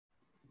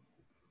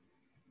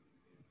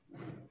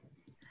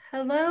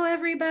Hello,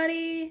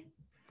 everybody.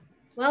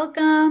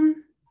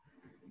 Welcome.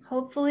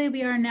 Hopefully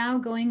we are now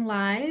going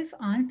live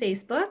on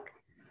Facebook.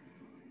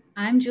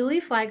 I'm Julie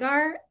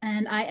Flygar,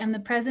 and I am the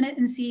president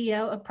and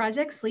CEO of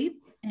Project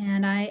Sleep,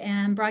 and I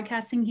am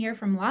broadcasting here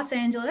from Los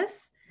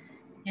Angeles.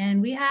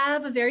 And we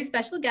have a very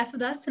special guest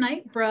with us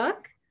tonight,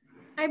 Brooke.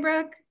 Hi,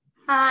 Brooke.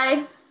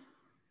 Hi.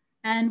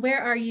 And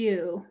where are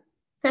you?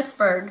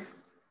 Pittsburgh.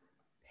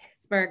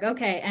 Pittsburgh,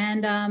 okay.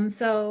 And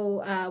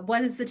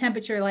what is the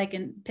temperature like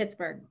in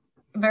Pittsburgh?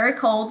 Very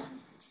cold.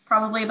 It's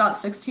probably about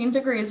 16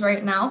 degrees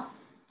right now.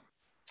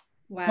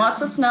 Wow.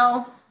 Lots of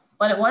snow,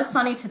 but it was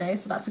sunny today,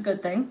 so that's a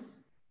good thing.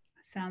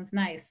 Sounds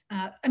nice.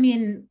 I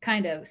mean,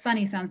 kind of.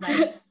 Sunny sounds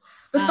nice.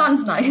 The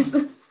sun's nice.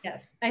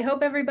 Yes. I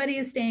hope everybody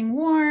is staying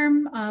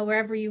warm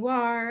wherever you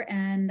are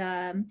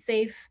and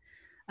safe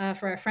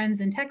for our friends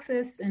in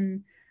Texas.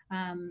 And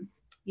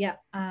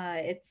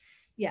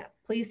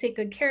please take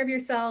good care of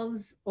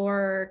yourselves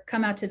or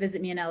come out to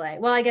visit me in LA.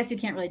 Well, I guess you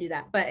can't really do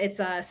that, but it's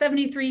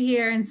 73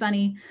 here and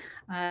sunny.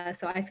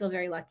 So I feel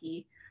very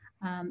lucky.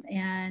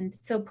 And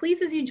so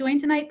please, as you join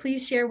tonight,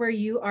 please share where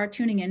you are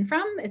tuning in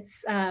from.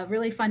 It's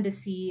really fun to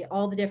see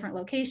all the different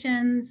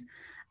locations,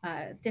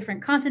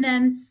 different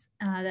continents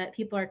that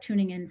people are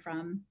tuning in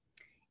from.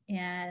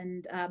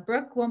 And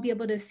Brooke won't be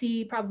able to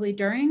see probably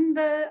during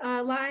the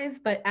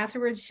live, but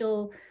afterwards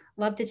she'll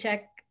love to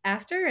check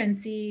after and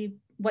see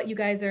what you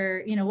guys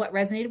are, what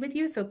resonated with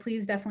you. So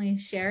please definitely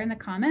share in the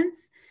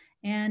comments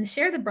and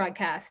share the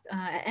broadcast.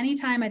 At any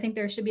time, I think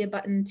there should be a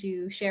button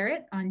to share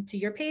it onto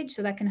your page,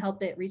 so that can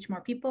help it reach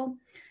more people.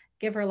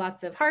 Give her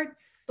lots of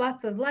hearts,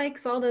 lots of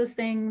likes, all those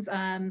things.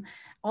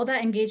 All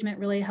that engagement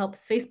really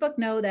helps Facebook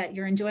know that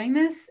you're enjoying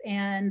this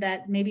and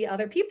that maybe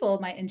other people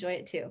might enjoy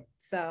it too.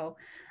 So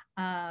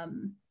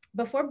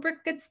before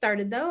Brooke gets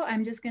started though,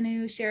 I'm just going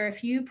to share a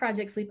few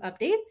Project Sleep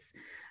updates.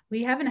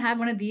 We haven't had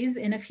one of these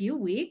in a few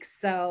weeks.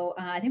 So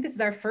I think this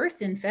is our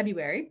first in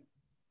February.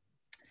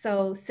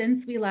 So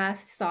since we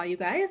last saw you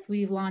guys,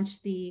 we've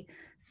launched the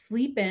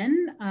Sleep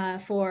In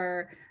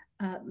for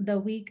the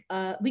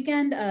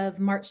weekend of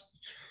March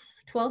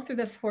 12th through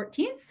the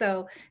 14th.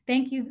 So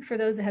thank you for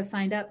those that have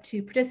signed up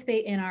to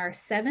participate in our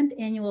 7th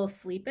annual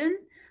Sleep In.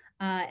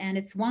 And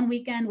it's one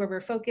weekend where we're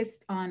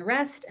focused on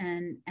rest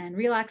and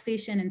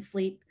relaxation and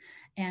sleep.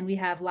 And we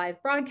have live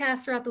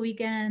broadcasts throughout the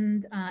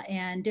weekend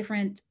and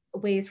different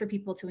ways for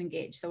people to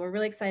engage. So we're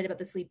really excited about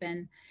the Sleep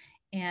In.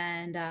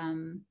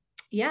 And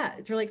yeah,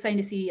 it's really exciting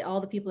to see all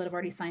the people that have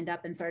already signed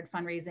up and started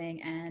fundraising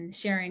and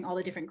sharing all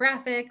the different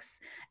graphics.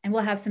 And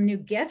we'll have some new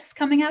gifts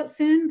coming out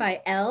soon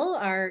by Elle,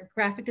 our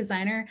graphic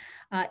designer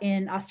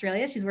in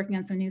Australia. She's working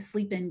on some new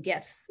Sleep-In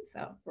gifts.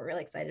 So we're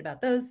really excited about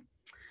those.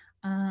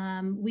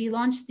 We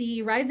launched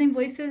the Rising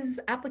Voices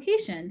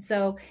application.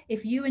 So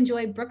if you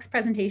enjoyed Brooke's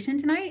presentation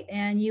tonight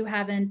and you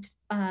haven't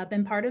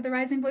been part of the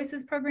Rising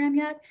Voices program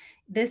yet,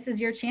 this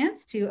is your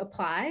chance to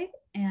apply,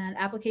 and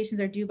applications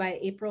are due by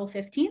April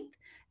 15th.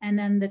 And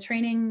then the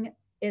training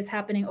is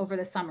happening over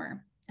the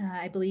summer.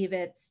 I believe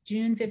it's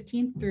June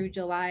 15th through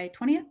July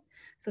 20th.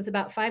 So it's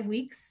about 5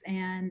 weeks,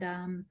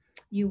 and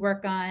you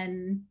work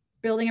on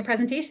building a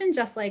presentation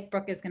just like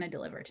Brooke is going to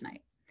deliver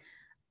tonight.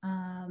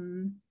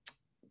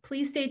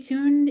 Please stay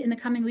tuned in the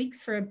coming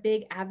weeks for a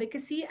big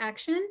advocacy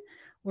action.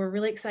 We're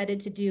really excited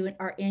to do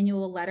our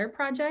annual letter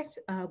project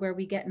where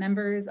we get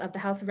members of the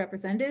House of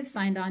Representatives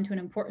signed on to an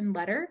important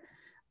letter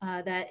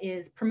that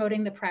is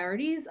promoting the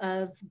priorities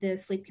of the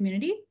sleep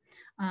community.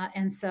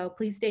 And so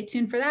please stay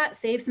tuned for that.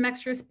 Save some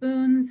extra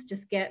spoons,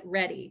 just get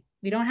ready.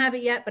 We don't have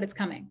it yet, but it's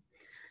coming.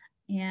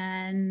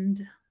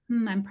 And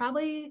I'm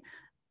probably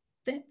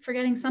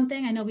forgetting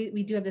something. I know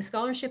we do have the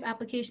scholarship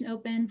application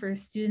open for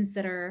students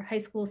that are high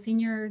school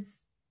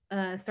seniors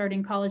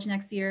starting college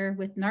next year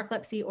with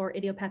narcolepsy or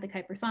idiopathic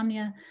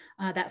hypersomnia.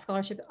 That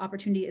scholarship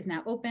opportunity is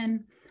now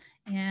open.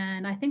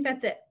 And I think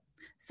that's it.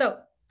 So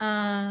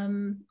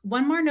one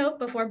more note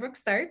before Brooke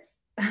starts.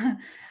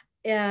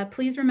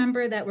 Please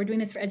remember that we're doing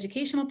this for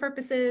educational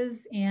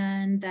purposes,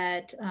 and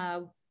that,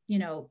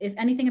 if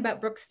anything about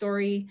Brooke's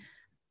story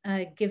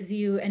gives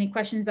you any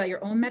questions about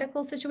your own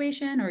medical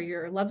situation or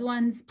your loved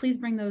ones, please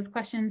bring those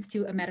questions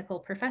to a medical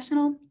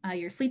professional,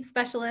 your sleep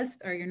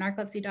specialist or your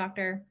narcolepsy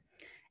doctor.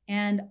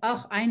 And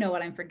I know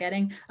what I'm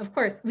forgetting. Of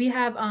course, we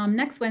have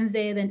next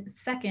Wednesday, the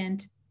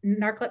 2nd,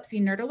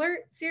 Narcolepsy Nerd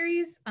Alert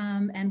series,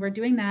 and we're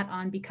doing that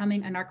on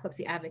becoming a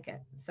narcolepsy advocate.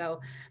 So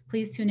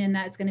please tune in.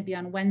 That's going to be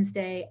on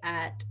Wednesday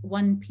at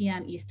 1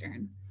 p.m.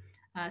 Eastern.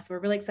 So we're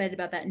really excited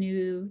about that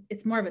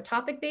it's more of a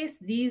topic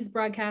based. These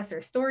broadcasts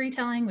are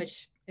storytelling,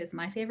 which is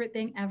my favorite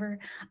thing ever,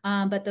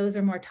 but those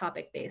are more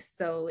topic based.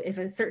 So if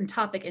a certain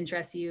topic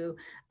interests you,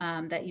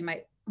 that you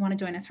might want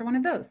to join us for one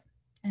of those,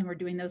 and we're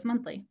doing those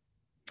monthly.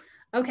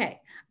 Okay,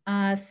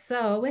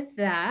 so with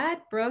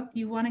that, Brooke,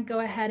 you want to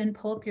go ahead and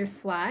pull up your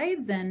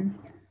slides, and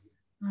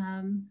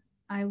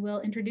I will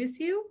introduce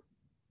you.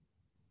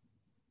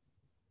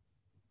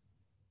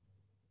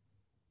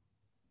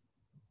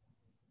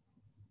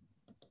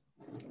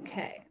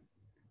 Okay,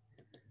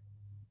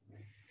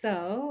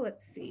 so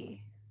let's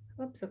see.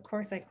 Whoops, of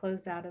course I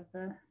closed out of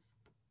the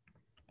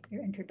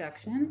your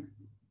introduction.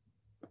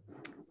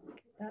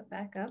 Get that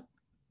back up.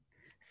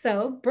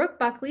 So Brooke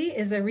Buckley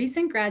is a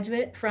recent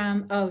graduate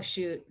from, oh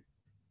shoot,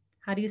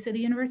 how do you say the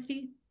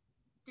university?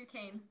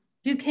 Duquesne.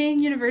 Duquesne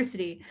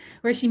University,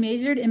 where she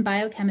majored in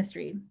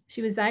biochemistry.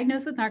 She was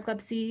diagnosed with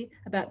narcolepsy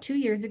about 2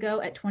 years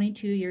ago at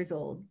 22 years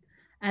old.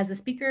 As a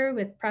speaker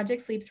with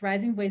Project Sleep's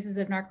Rising Voices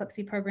of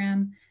Narcolepsy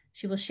program,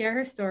 she will share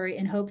her story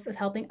in hopes of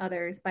helping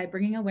others by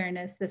bringing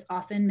awareness to this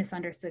often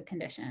misunderstood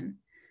condition.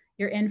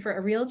 You're in for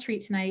a real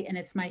treat tonight, and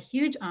it's my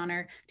huge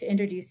honor to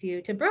introduce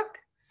you to Brooke.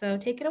 So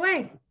take it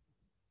away.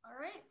 All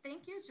right,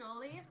 thank you,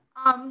 Julie.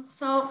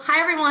 Hi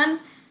everyone.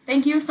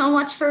 Thank you so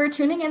much for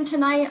tuning in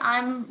tonight.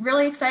 I'm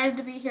really excited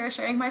to be here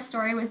sharing my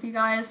story with you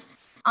guys.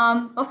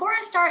 Before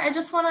I start, I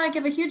just want to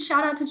give a huge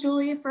shout out to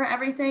Julie for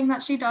everything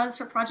that she does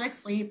for Project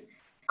Sleep,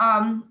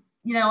 and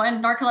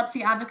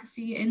narcolepsy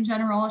advocacy in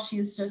general.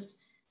 She's just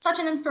such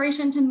an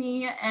inspiration to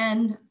me,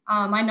 and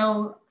I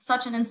know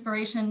such an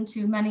inspiration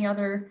to many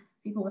other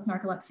people with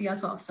narcolepsy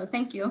as well. So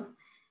thank you.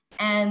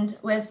 And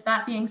with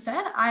that being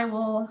said, I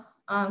will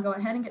go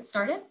ahead and get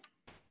started.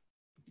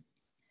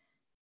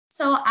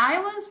 So I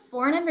was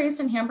born and raised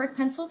in Hamburg,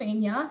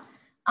 Pennsylvania.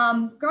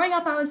 Growing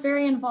up, I was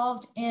very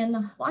involved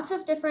in lots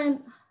of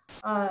different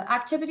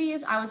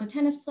activities. I was a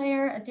tennis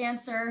player, a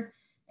dancer,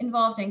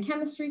 involved in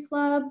chemistry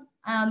club.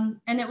 And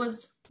it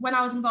was when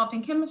I was involved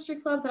in chemistry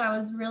club that I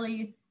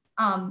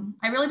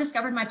really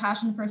discovered my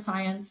passion for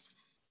science.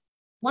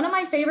 One of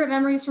my favorite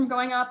memories from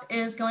growing up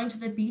is going to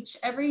the beach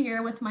every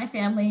year with my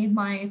family,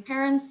 my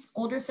parents,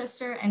 older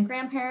sister, and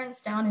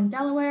grandparents down in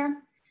Delaware.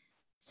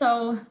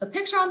 So the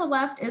picture on the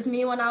left is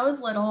me when I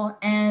was little,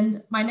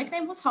 and my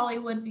nickname was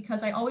Hollywood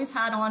because I always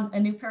had on a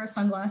new pair of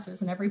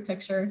sunglasses in every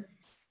picture.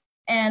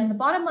 And the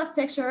bottom left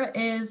picture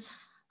is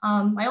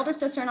my older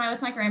sister and I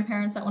with my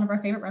grandparents at one of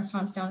our favorite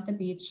restaurants down at the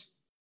beach.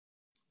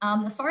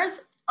 As far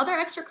as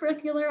other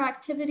extracurricular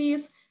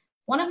activities,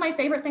 one of my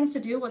favorite things to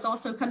do was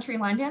also country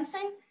line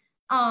dancing.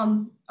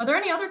 Are there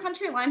any other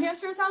country line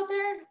dancers out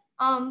there?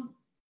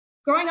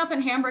 Growing up in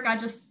Hamburg, I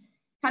just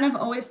kind of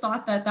always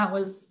thought that that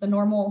was the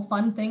normal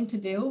fun thing to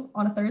do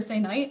on a Thursday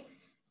night.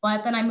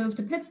 But then I moved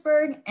to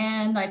Pittsburgh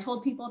and I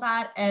told people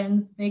that,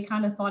 and they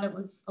kind of thought it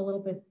was a little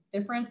bit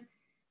different.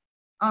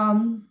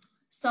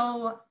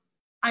 So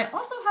I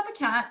also have a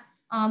cat.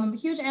 I'm a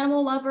huge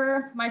animal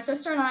lover. My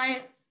sister and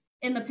I,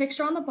 in the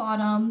picture on the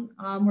bottom,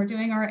 we're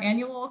doing our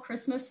annual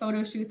Christmas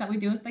photo shoot that we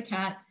do with the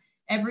cat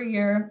every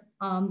year.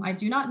 I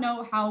do not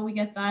know how we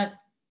get that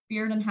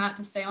beard and hat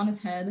to stay on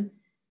his head,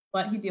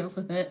 but he deals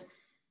with it.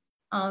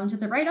 To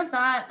the right of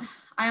that,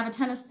 I have a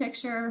tennis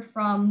picture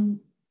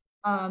from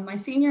my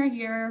senior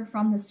year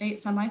from the state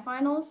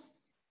semifinals.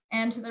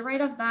 And to the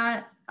right of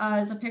that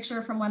is a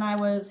picture from when I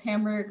was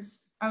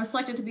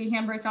selected to be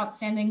Hamburg's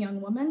Outstanding Young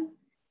Woman.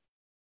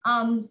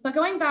 But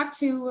going back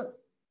to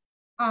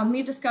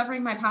me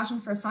discovering my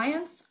passion for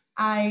science,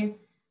 I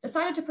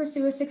decided to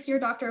pursue a 6-year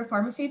Doctor of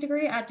Pharmacy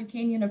degree at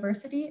Duquesne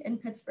University in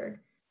Pittsburgh.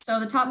 So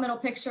the top middle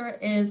picture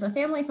is a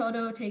family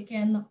photo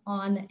taken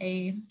on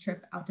a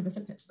trip out to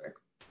visit Pittsburgh.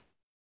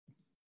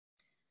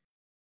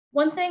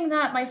 One thing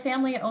that my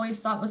family always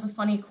thought was a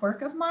funny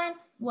quirk of mine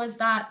was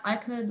that I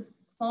could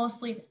fall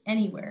asleep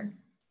anywhere,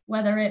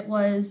 whether it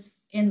was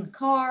in the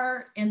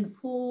car, in the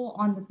pool,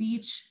 on the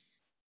beach.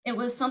 It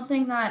was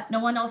something that no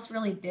one else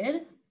really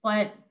did,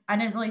 but I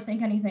didn't really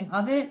think anything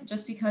of it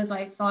just because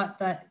I thought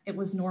that it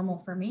was normal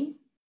for me.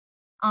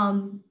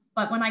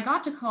 But when I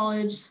got to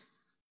college,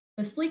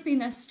 the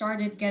sleepiness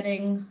started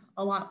getting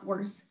a lot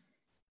worse.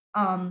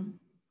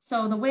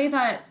 So the way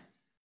that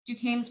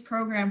Duquesne's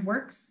program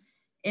works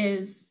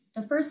is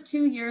the first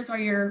 2 years are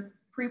your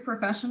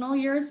pre-professional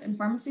years in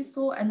pharmacy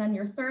school, and then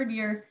your third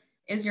year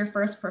is your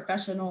first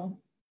professional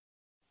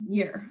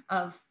year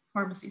of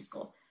pharmacy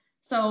school.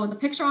 So the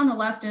picture on the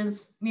left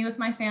is me with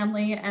my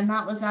family, and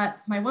that was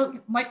at my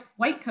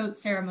white coat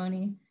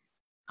ceremony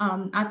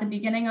at the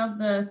beginning of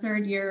the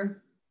third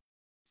year,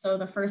 so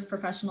the first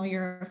professional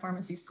year of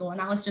pharmacy school.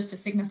 And that was just to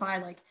signify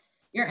like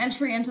your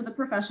entry into the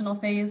professional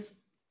phase.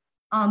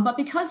 But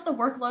because the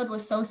workload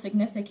was so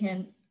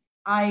significant,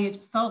 I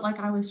felt like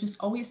I was just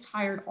always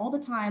tired all the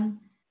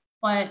time.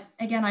 But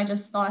again, I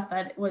just thought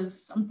that it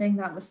was something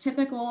that was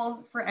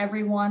typical for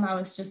everyone. I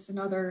was just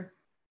another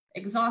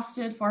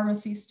exhausted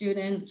pharmacy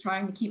student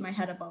trying to keep my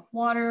head above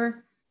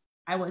water.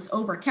 I was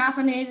over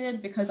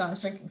caffeinated because I was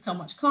drinking so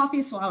much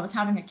coffee, so I was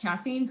having a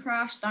caffeine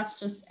crash. That's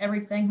just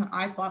everything that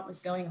I thought was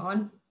going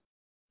on.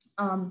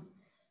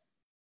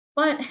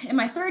 But in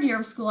my third year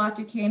of school at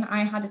Duquesne,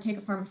 I had to take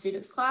a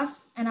pharmaceutics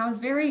class, and I was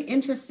very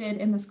interested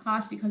in this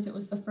class because it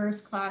was the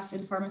first class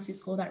in pharmacy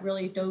school that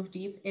really dove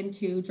deep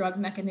into drug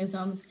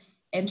mechanisms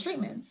and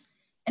treatments.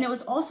 And it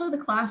was also the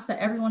class that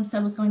everyone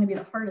said was going to be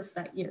the hardest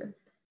that year.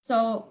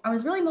 So I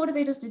was really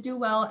motivated to do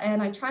well,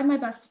 and I tried my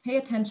best to pay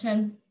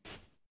attention.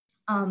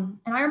 And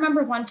I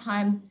remember one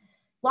time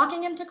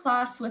walking into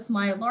class with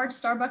my large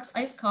Starbucks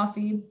iced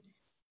coffee,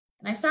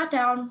 and I sat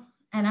down,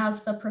 and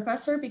as the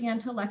professor began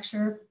to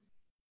lecture,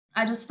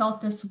 I just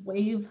felt this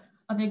wave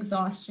of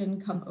exhaustion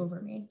come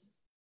over me.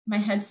 my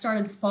head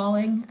started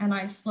falling and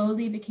I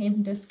slowly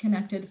became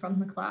disconnected from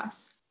the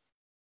class.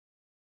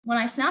 When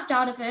I snapped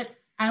out of it,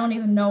 I don't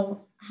even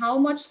know how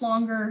much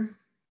longer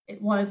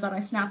it was that I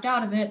snapped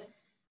out of it.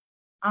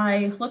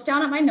 I looked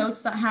down at my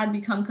notes that had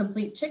become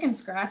complete chicken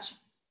scratch,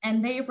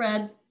 and they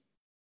read,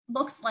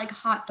 "Looks like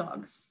hot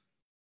dogs."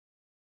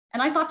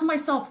 And I thought to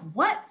myself,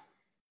 what?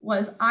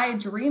 Was I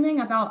dreaming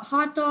about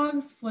hot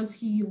dogs? Was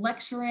he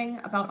lecturing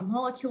about a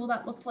molecule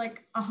that looked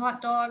like a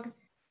hot dog?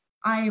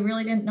 I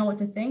really didn't know what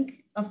to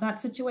think of that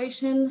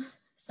situation.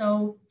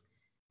 So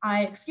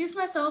I excused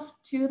myself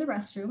to the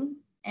restroom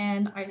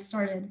and I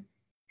started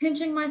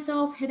pinching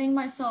myself, hitting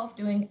myself,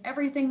 doing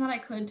everything that I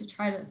could to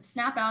try to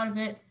snap out of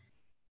it,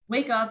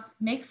 wake up,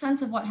 make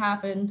sense of what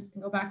happened,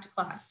 and go back to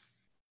class.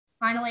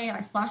 Finally,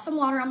 I splashed some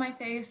water on my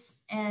face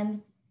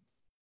and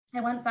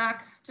I went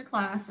back to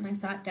class and I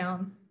sat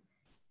down.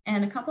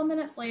 And a couple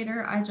minutes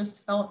later, I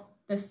just felt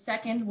the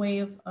second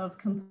wave of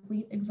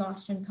complete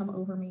exhaustion come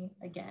over me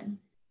again.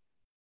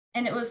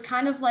 And it was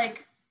kind of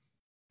like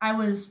I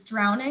was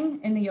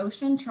drowning in the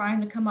ocean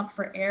trying to come up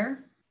for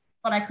air,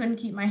 but I couldn't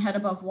keep my head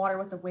above water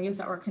with the waves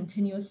that were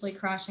continuously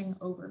crashing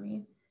over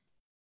me.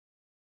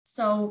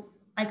 So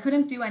I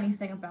couldn't do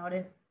anything about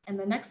it. And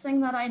the next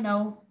thing that I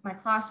know, my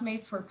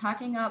classmates were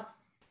packing up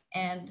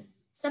and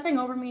stepping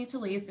over me to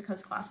leave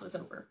because class was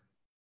over.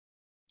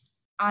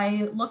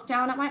 I looked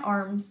down at my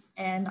arms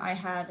and I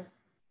had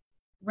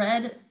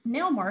red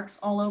nail marks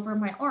all over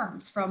my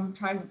arms from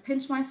trying to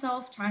pinch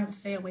myself, trying to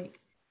stay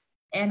awake.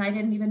 And I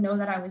didn't even know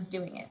that I was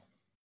doing it.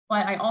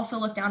 But I also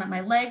looked down at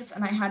my legs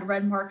and I had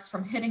red marks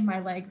from hitting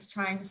my legs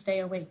trying to stay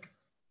awake.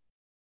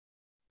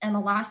 And the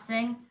last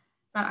thing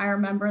that I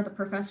remember the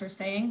professor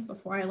saying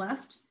before I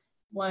left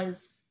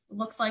was,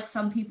 "Looks like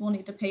some people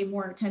need to pay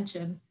more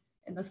attention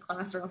in this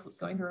class or else it's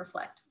going to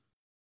reflect."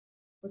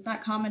 Was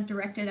that comment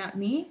directed at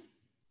me?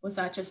 Was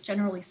that just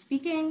generally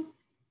speaking?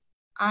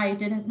 I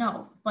didn't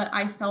know, but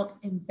I felt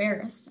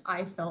embarrassed.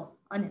 I felt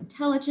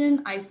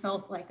unintelligent. I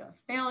felt like a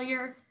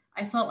failure.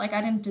 I felt like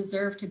I didn't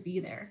deserve to be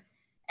there.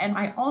 And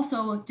I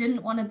also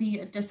didn't want to be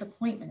a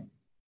disappointment.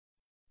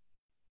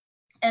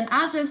 And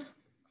as if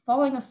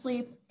falling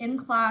asleep in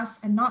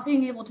class and not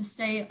being able to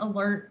stay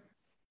alert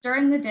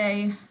during the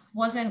day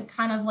wasn't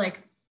kind of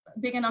like a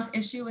big enough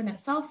issue in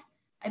itself,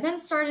 I then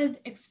started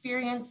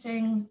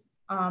experiencing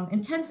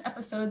intense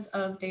episodes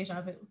of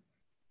deja vu.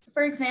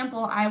 For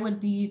example, I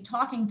would be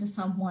talking to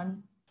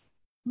someone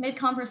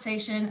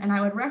mid-conversation and I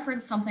would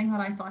reference something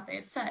that I thought they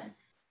had said.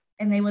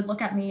 And they would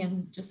look at me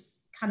and just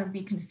kind of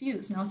be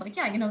confused. And I was like,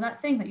 yeah, you know, that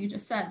thing that you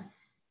just said.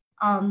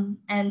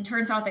 And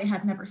turns out they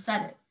had never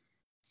said it.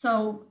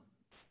 So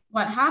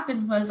what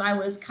happened was I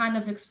was kind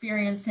of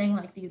experiencing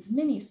like these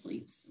mini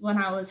sleeps when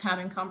I was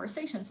having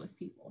conversations with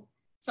people.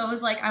 So it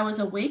was like I was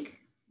awake,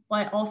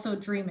 but also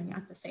dreaming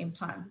at the same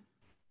time.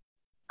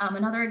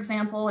 Another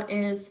example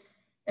is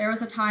there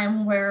was a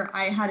time where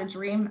I had a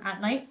dream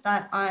at night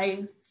that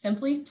I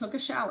simply took a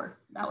shower.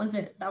 That was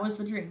it. That was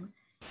the dream.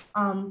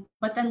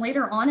 But then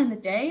later on in the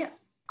day,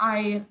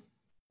 I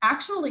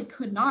actually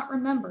could not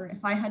remember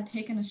if I had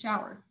taken a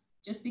shower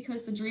just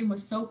because the dream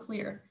was so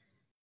clear.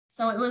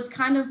 So it was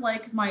kind of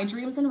like my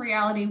dreams and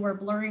reality were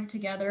blurring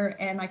together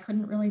and I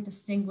couldn't really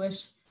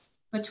distinguish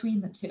between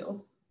the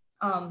two.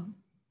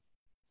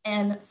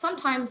 And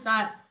sometimes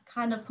that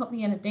kind of put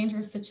me in a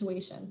dangerous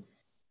situation.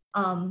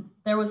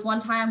 There was one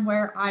time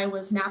where I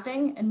was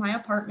napping in my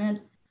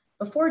apartment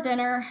before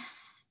dinner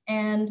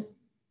and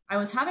I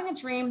was having a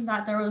dream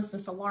that there was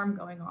this alarm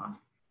going off.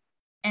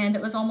 And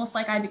it was almost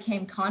like I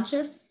became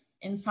conscious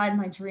inside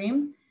my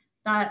dream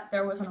that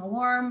there was an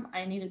alarm,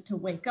 I needed to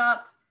wake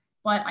up,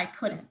 but I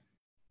couldn't.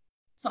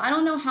 So I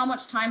don't know how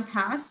much time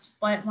passed,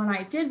 but when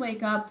I did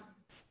wake up,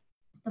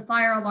 the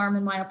fire alarm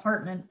in my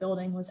apartment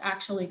building was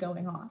actually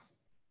going off.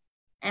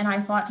 And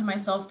I thought to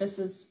myself, this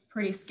is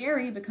pretty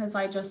scary because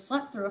I just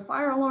slept through a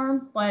fire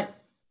alarm, but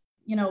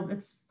you know,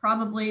 it's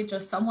probably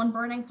just someone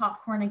burning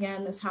popcorn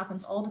again. This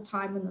happens all the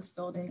time in this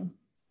building.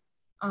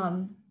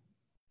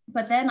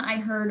 But then I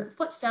heard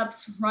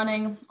footsteps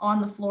running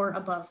on the floor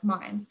above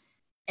mine.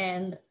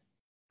 And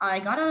I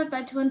got out of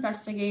bed to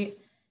investigate.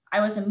 I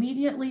was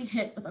immediately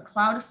hit with a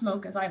cloud of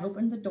smoke as I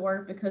opened the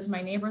door because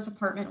my neighbor's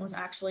apartment was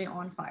actually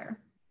on fire.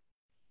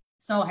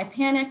 So I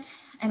panicked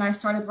and I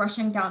started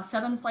rushing down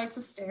 7 flights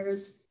of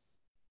stairs.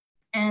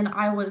 And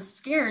I was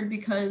scared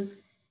because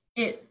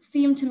it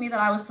seemed to me that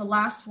I was the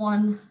last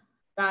one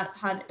that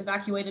had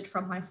evacuated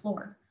from my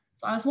floor.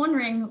 So I was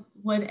wondering,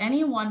 would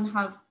anyone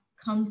have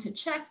come to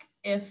check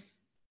if,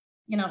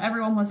 you know,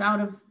 everyone was out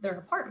of their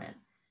apartment?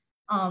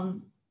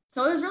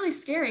 So it was really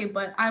scary,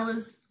 but I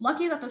was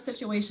lucky that the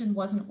situation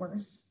wasn't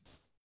worse.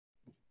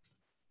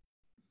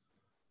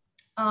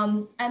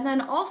 And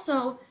then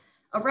also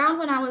around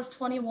when I was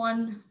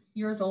 21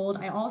 years old,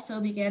 I also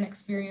began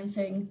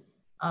experiencing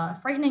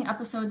frightening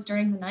episodes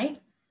during the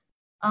night.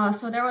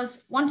 So there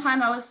was one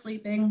time I was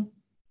sleeping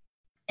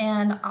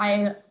and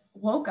I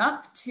woke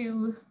up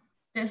to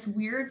this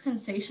weird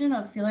sensation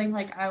of feeling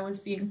like I was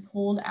being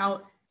pulled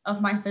out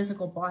of my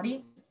physical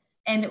body.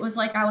 And it was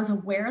like I was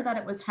aware that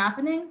it was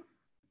happening,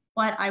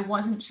 but I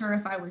wasn't sure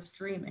if I was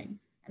dreaming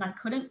and I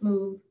couldn't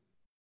move.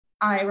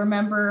 I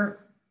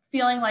remember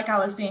feeling like I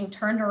was being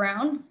turned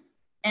around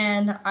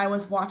and I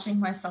was watching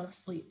myself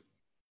sleep,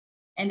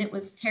 and it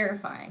was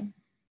terrifying.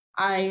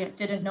 I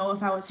didn't know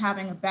if I was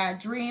having a bad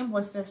dream.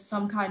 Was this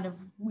some kind of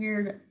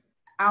weird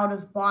out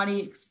of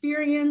body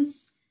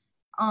experience?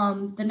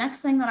 The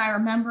next thing that I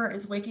remember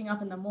is waking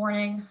up in the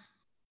morning,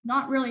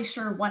 not really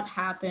sure what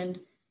happened.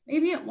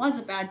 Maybe it was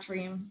a bad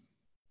dream.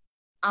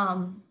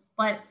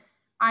 But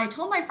I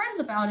told my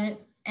friends about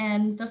it,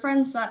 and the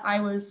friends that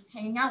I was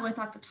hanging out with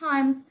at the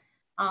time,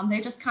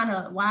 they just kind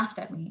of laughed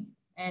at me,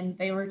 and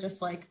they were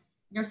just like,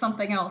 "You're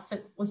something else.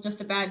 It was just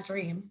a bad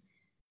dream."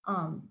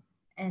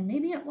 And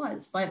maybe it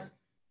was, but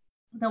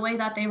the way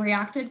that they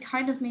reacted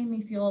kind of made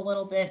me feel a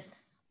little bit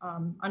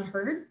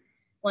unheard,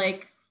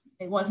 like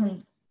it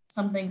wasn't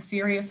something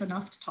serious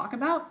enough to talk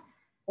about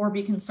or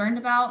be concerned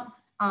about.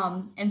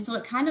 And so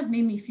it kind of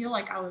made me feel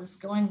like I was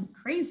going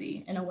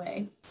crazy in a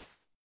way.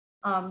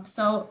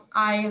 So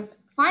I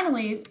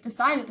finally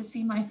decided to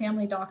see my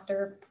family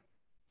doctor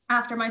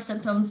after my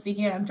symptoms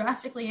began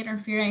drastically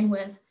interfering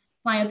with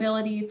my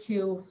ability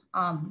to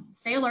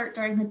stay alert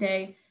during the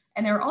day,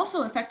 and they were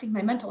also affecting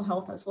my mental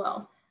health as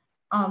well.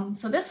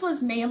 So this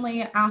was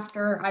mainly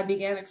after I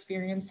began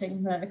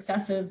experiencing the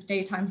excessive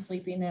daytime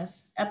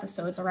sleepiness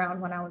episodes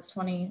around when I was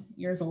 20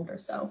 years old or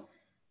so.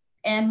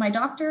 And my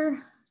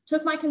doctor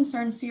took my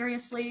concerns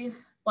seriously,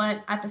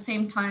 but at the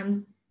same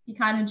time, he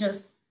kind of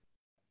just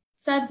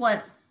said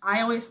what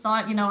I always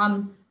thought,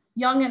 I'm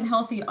young and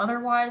healthy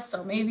otherwise,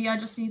 so maybe I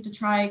just need to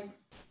try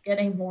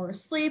getting more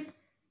sleep,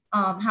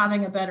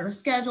 having a better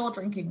schedule,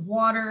 drinking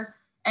water,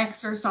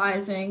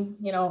 exercising,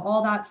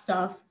 all that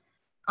stuff.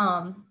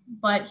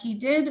 But he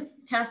did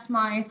test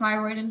my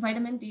thyroid and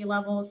vitamin D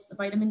levels. The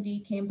vitamin D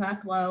came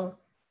back low,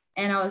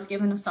 and I was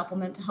given a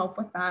supplement to help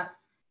with that.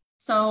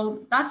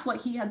 So that's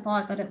what he had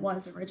thought that it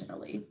was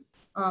originally.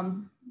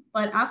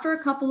 But after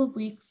a couple of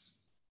weeks,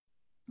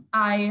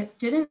 I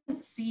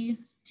didn't see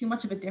too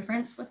much of a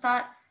difference with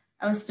that.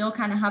 I was still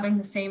kind of having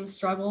the same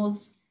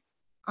struggles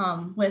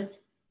with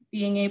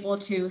being able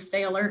to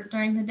stay alert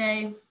during the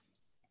day.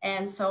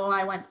 And so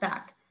I went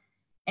back.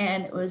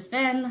 And it was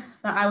then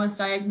that I was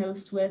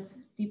diagnosed with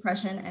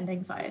depression and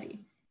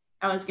anxiety.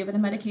 I was given a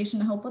medication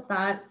to help with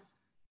that.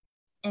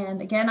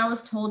 And again, I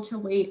was told to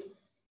wait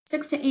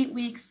 6 to 8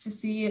 weeks to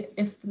see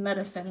if the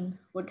medicine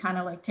would kind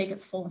of like take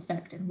its full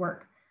effect and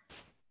work.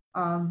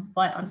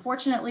 But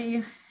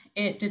unfortunately,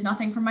 it did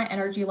nothing for my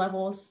energy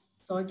levels.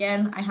 So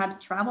again, I had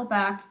to travel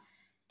back,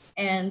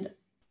 and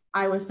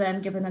I was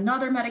then given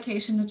another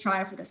medication to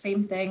try for the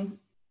same thing.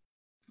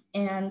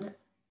 And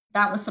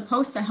that was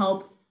supposed to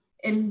help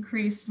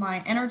increase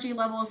my energy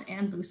levels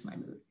and boost my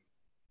mood.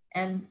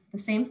 And the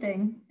same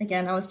thing,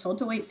 again, I was told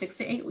to wait 6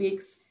 to 8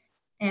 weeks,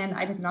 and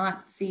I did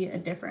not see a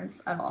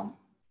difference at all.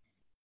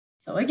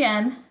 So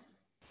again,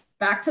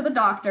 back to the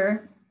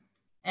doctor,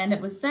 and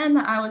it was then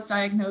that I was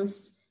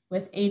diagnosed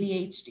with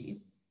ADHD,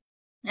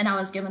 and I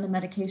was given a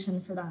medication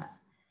for that.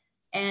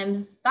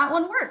 And that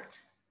one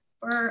worked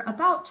for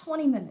about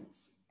 20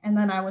 minutes, and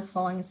then I was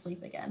falling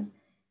asleep again.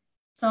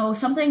 So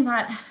something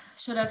that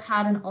should have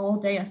had an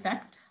all-day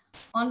effect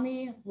on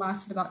me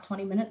lasted about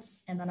 20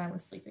 minutes, and then I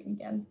was sleeping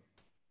again.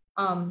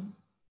 And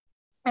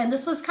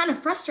this was kind of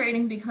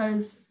frustrating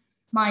because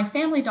my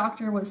family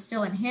doctor was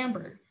still in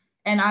Hamburg,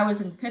 and I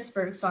was in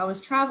Pittsburgh, so I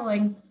was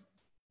traveling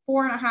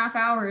 4.5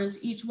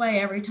 hours each way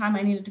every time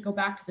I needed to go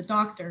back to the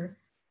doctor.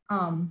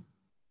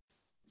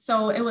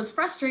 So it was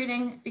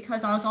frustrating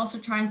because I was also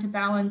trying to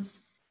balance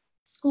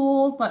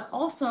school, but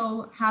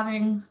also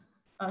having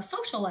a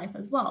social life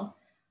as well.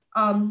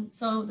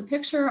 So the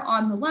picture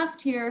on the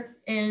left here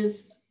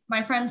is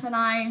my friends and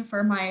I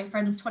for my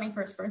friend's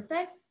 21st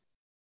birthday.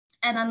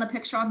 And then the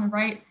picture on the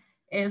right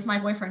is my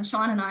boyfriend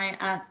Sean and I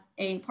at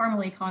a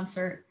Parmalee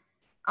concert.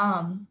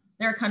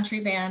 They're a country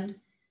band.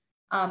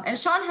 And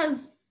Sean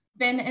has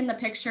been in the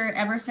picture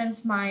ever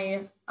since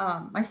my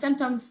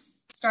symptoms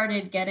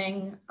started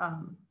getting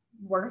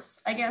worse,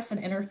 I guess,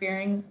 and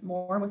interfering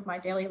more with my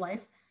daily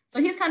life.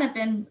 So he's kind of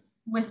been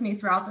with me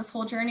throughout this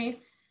whole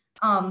journey.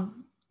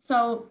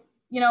 So,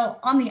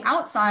 on the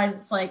outside,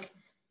 it's like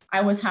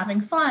I was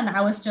having fun.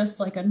 I was just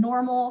like a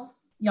normal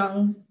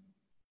young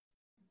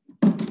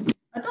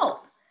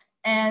adult.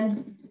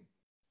 And,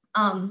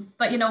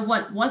 but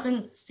what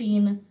wasn't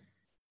seen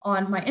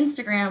on my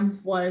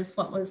Instagram was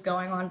what was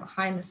going on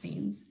behind the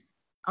scenes,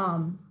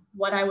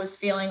 what I was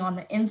feeling on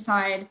the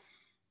inside.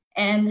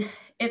 And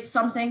it's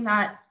something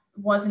that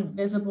wasn't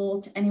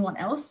visible to anyone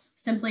else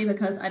simply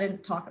because I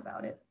didn't talk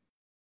about it.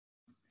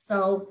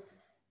 So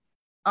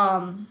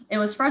it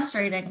was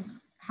frustrating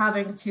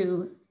having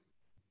to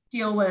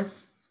deal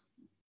with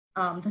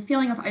the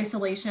feeling of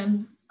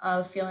isolation,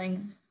 of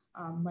feeling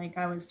like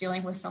I was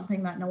dealing with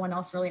something that no one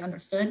else really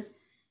understood.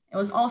 It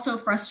was also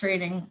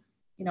frustrating,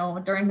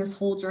 during this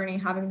whole journey,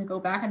 having to go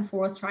back and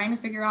forth, trying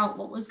to figure out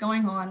what was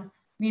going on,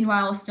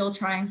 meanwhile still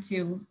trying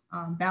to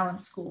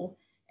balance school.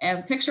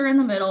 And picture in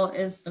the middle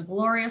is the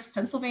glorious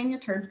Pennsylvania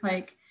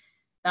Turnpike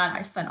that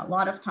I spent a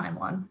lot of time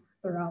on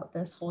throughout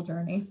this whole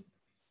journey.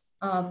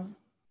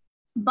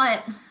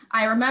 But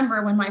I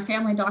remember when my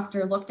family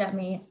doctor looked at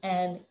me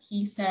and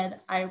he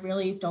said, "I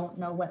really don't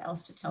know what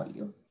else to tell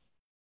you."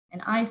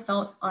 And I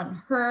felt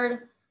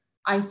unheard.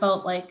 I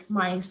felt like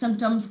my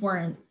symptoms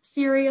weren't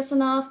serious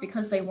enough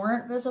because they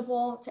weren't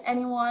visible to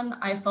anyone.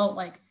 I felt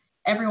like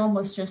everyone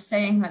was just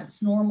saying that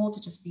it's normal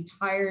to just be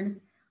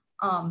tired.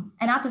 And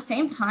at the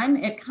same time,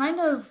 it kind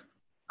of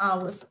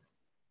was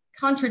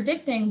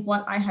contradicting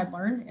what I had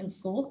learned in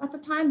school at the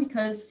time,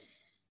 because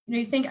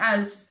you think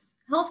as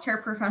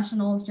healthcare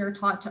professionals, you're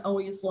taught to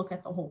always look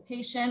at the whole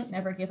patient,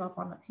 never give up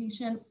on the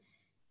patient.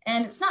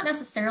 And it's not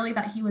necessarily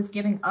that he was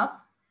giving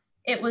up.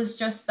 It was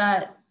just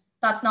that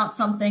that's not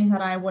something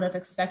that I would have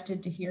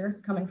expected to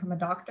hear coming from a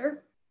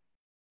doctor.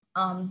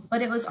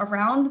 But it was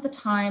around the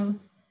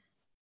time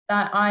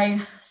that I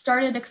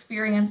started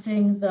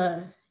experiencing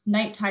the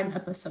nighttime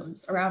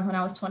episodes, around when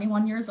I was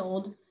 21 years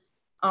old.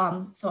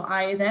 So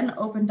I then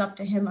opened up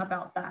to him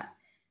about that.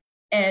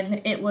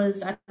 And it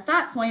was at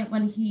that point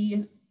when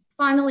he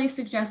finally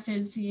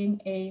suggested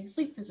seeing a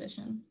sleep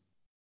physician.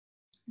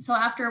 So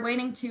after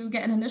waiting to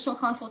get an initial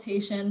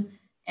consultation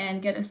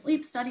and get a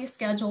sleep study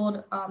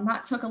scheduled,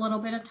 that took a little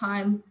bit of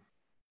time.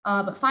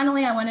 But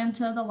finally, I went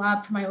into the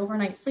lab for my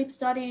overnight sleep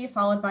study,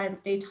 followed by the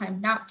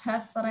daytime nap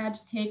test that I had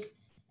to take,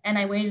 and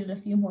I waited a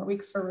few more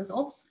weeks for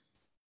results.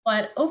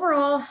 But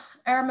overall,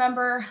 I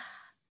remember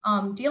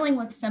dealing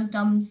with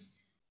symptoms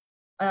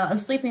of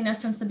sleepiness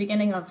since the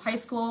beginning of high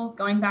school,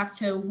 going back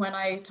to when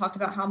I talked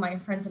about how my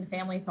friends and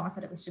family thought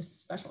that it was just a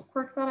special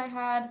quirk that I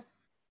had.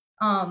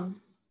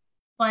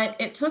 But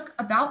it took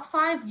about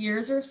 5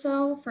 years or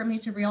so for me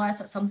to realize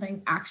that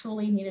something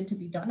actually needed to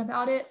be done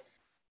about it.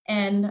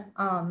 And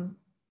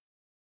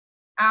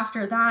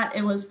after that,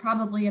 it was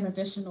probably an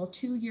additional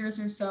 2 years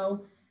or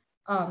so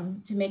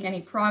to make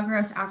any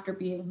progress after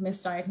being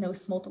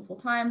misdiagnosed multiple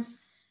times.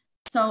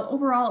 So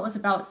overall, it was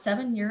about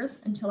 7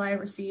 years until I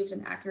received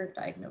an accurate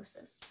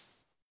diagnosis.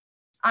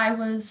 I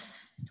was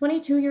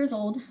 22 years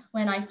old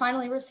when I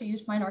finally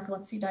received my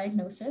narcolepsy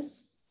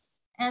diagnosis.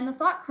 And the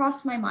thought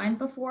crossed my mind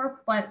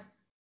before, but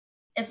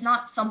it's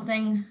not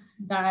something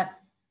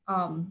that,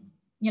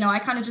 I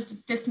kind of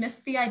just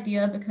dismissed the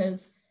idea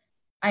because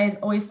I had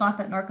always thought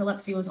that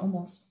narcolepsy was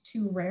almost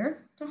too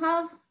rare to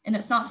have. And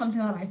it's not something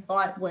that I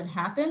thought would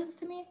happen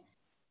to me.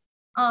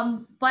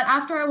 But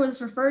after I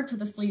was referred to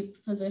the sleep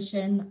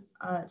physician,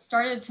 it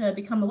started to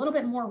become a little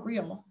bit more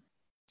real.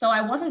 So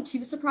I wasn't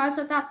too surprised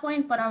at that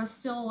point, but I was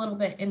still a little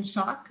bit in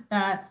shock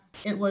that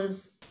it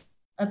was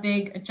a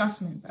big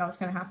adjustment that I was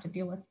going to have to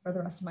deal with for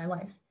the rest of my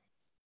life.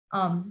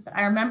 But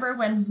I remember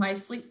when my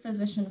sleep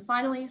physician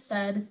finally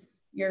said,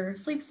 "Your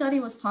sleep study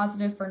was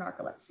positive for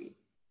narcolepsy."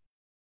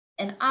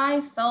 And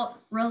I felt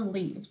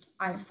relieved.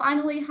 I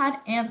finally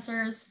had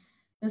answers.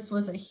 This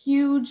was a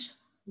huge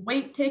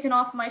weight taken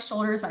off my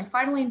shoulders. I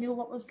finally knew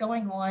what was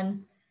going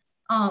on.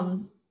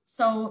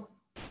 So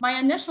my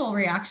initial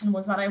reaction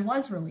was that I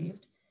was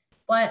relieved,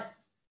 but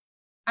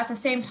at the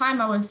same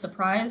time, I was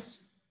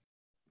surprised,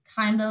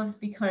 kind of,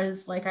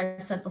 because like I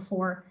said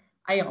before,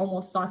 I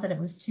almost thought that it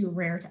was too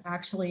rare to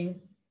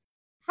actually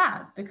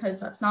have, because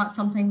that's not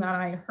something that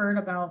I heard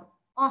about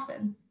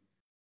often.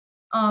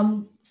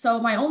 So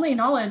my only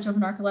knowledge of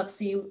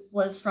narcolepsy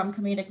was from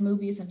comedic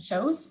movies and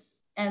shows.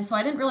 And so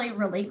I didn't really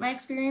relate my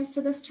experience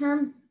to this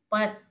term,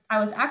 but I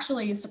was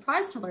actually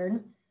surprised to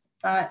learn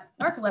that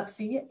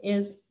narcolepsy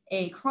is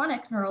a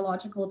chronic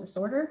neurological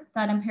disorder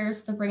that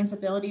impairs the brain's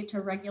ability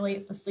to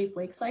regulate the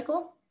sleep-wake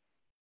cycle.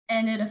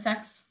 And it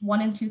affects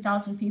 1 in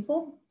 2,000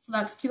 people. So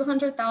that's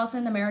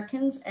 200,000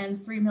 Americans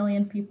and 3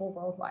 million people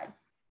worldwide.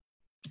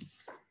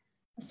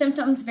 The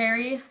symptoms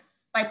vary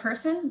by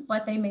person,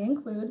 but they may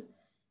include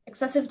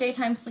excessive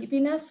daytime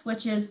sleepiness,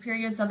 which is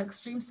periods of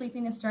extreme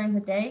sleepiness during the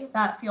day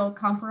that feel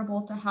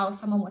comparable to how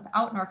someone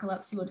without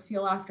narcolepsy would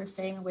feel after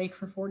staying awake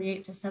for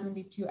 48 to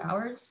 72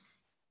 hours.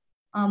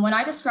 When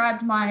I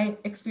described my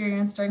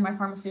experience during my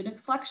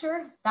pharmaceutics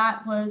lecture,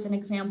 that was an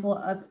example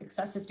of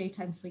excessive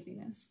daytime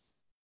sleepiness.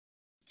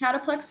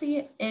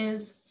 Cataplexy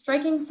is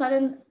striking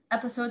sudden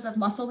episodes of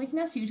muscle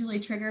weakness, usually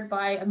triggered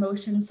by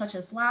emotions such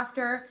as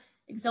laughter,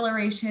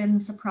 exhilaration,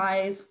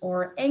 surprise,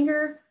 or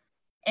anger.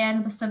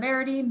 And the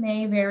severity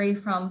may vary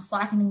from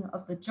slackening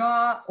of the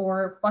jaw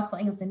or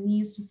buckling of the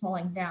knees to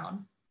falling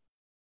down.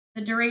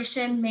 The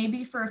duration may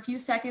be for a few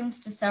seconds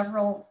to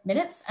several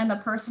minutes, and the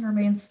person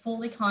remains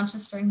fully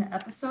conscious during the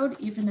episode,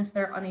 even if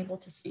they're unable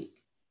to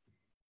speak.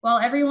 While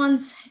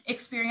everyone's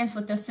experience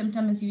with this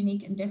symptom is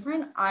unique and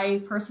different,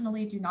 I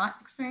personally do not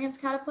experience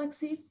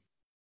cataplexy.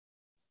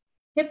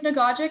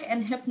 Hypnagogic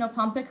and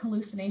hypnopompic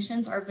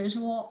hallucinations are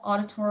visual,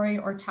 auditory,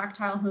 or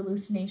tactile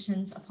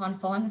hallucinations upon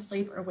falling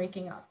asleep or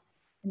waking up.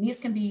 And these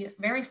can be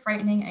very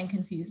frightening and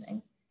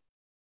confusing.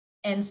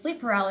 And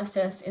sleep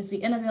paralysis is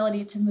the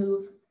inability to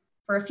move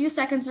for a few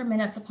seconds or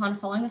minutes upon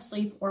falling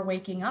asleep or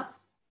waking up.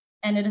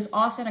 And it is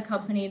often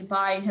accompanied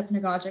by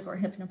hypnagogic or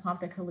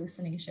hypnopompic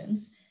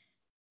hallucinations.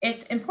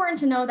 It's important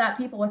to know that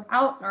people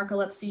without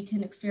narcolepsy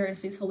can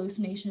experience these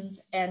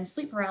hallucinations and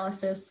sleep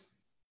paralysis,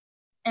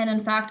 And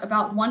in fact,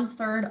 about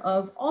 1/3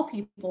 of all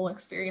people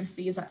experience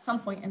these at some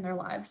point in their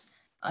lives,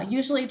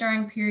 usually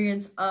during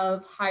periods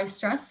of high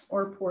stress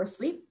or poor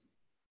sleep.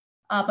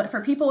 But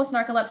for people with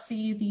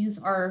narcolepsy,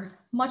 these are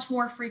much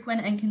more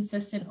frequent and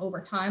consistent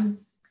over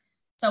time.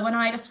 So when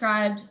I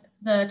described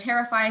the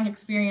terrifying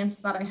experience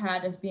that I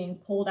had of being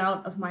pulled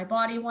out of my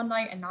body one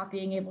night and not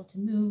being able to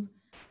move,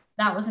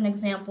 that was an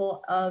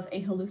example of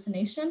a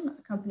hallucination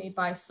accompanied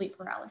by sleep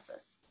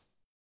paralysis.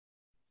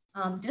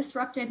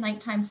 Disrupted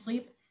nighttime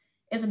sleep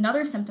is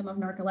another symptom of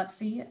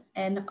narcolepsy.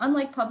 And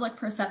unlike public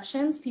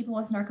perceptions, people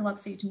with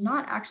narcolepsy do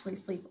not actually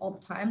sleep all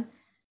the time,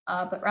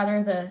 but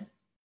rather the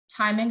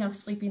timing of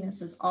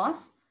sleepiness is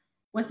off.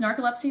 With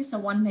narcolepsy, so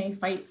one may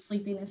fight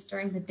sleepiness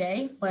during the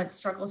day, but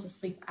struggle to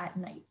sleep at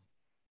night.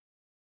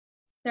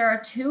 There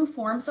are two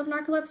forms of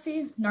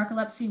narcolepsy,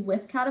 narcolepsy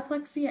with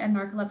cataplexy and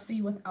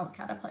narcolepsy without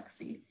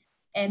cataplexy.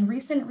 And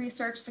recent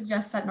research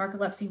suggests that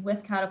narcolepsy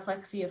with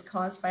cataplexy is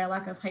caused by a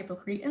lack of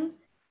hypocretin,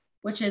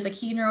 which is a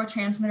key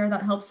neurotransmitter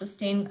that helps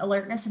sustain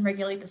alertness and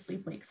regulate the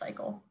sleep-wake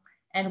cycle.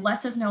 And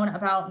less is known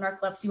about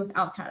narcolepsy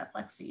without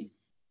cataplexy.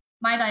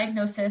 My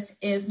diagnosis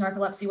is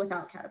narcolepsy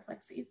without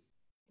cataplexy.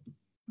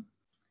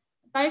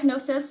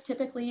 Diagnosis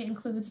typically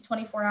includes a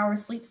 24-hour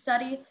sleep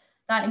study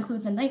that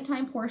includes a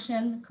nighttime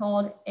portion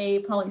called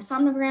a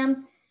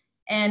polysomnogram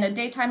and a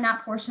daytime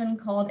nap portion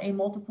called a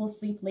multiple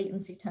sleep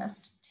latency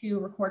test to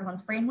record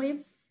one's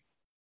brainwaves.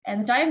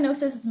 And the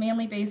diagnosis is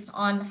mainly based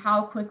on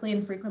how quickly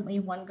and frequently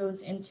one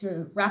goes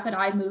into rapid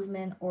eye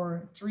movement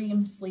or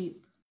dream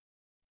sleep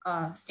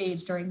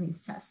stage during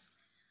these tests.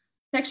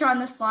 Picture on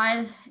this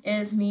slide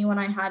is me when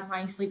I had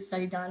my sleep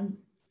study done.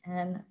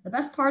 And the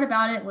best part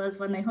about it was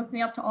when they hooked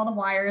me up to all the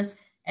wires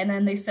and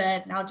then they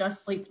said, now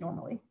just sleep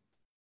normally.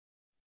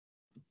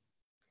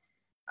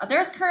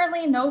 There's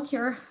currently no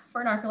cure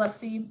for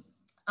narcolepsy.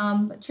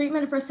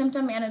 Treatment for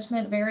symptom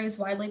management varies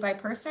widely by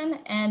person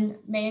and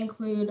may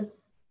include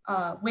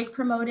wake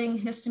promoting,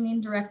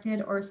 histamine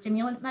directed or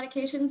stimulant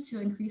medications to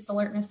increase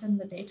alertness in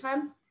the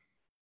daytime,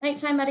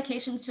 nighttime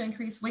medications to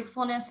increase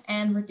wakefulness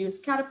and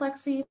reduce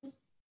cataplexy,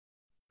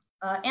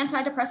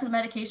 antidepressant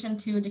medication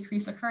to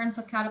decrease occurrence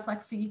of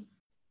cataplexy,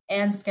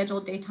 and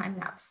scheduled daytime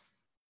naps.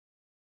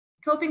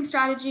 Coping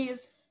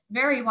strategies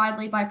vary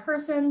widely by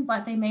person,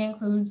 but they may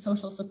include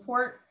social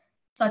support,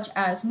 such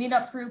as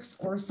meetup groups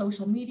or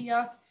social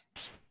media,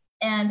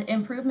 and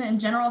improvement in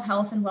general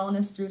health and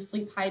wellness through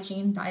sleep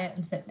hygiene, diet,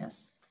 and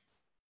fitness.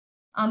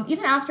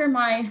 Even after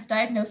my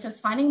diagnosis,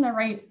 finding the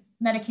right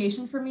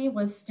medication for me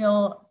was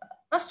still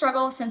a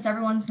struggle since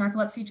everyone's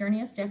narcolepsy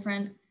journey is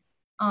different.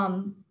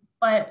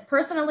 But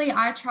personally,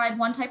 I tried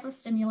one type of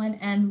stimulant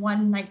and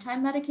one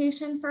nighttime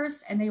medication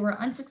first, and they were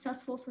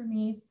unsuccessful for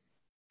me,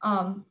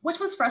 which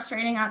was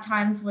frustrating at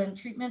times when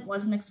treatment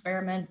was an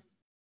experiment.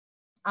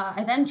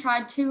 I then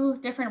tried 2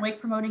 different wake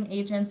promoting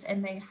agents,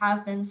 and they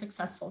have been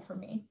successful for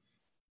me.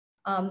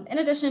 In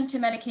addition to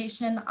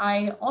medication,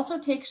 I also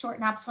take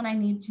short naps when I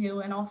need to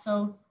and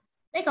also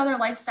make other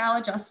lifestyle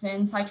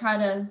adjustments. I try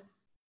to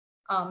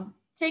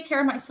take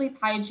care of my sleep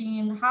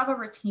hygiene, have a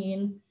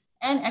routine,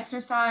 and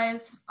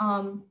exercise.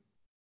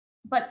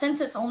 But since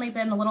it's only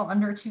been a little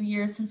under 2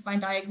 years since my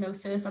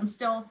diagnosis, I'm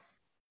still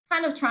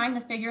kind of trying to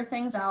figure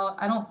things out.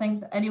 I don't think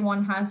that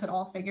anyone has it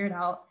all figured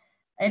out.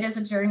 It is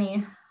a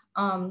journey,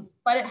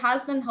 but it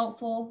has been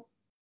helpful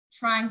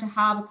trying to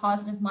have a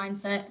positive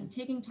mindset and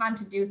taking time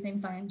to do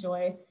things I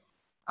enjoy.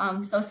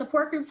 So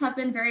support groups have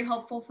been very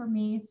helpful for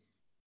me.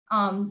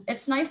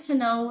 It's nice to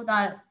know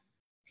that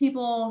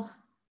people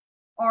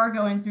are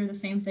going through the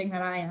same thing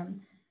that I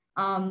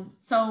am.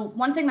 So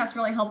one thing that's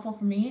really helpful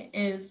for me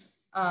is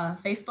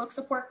Facebook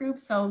support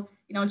groups. So,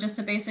 just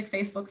a basic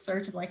Facebook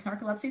search of like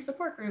narcolepsy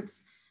support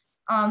groups.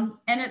 And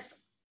it's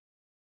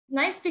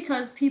nice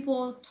because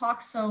people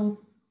talk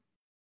so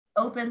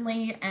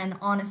openly and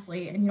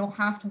honestly, and you don't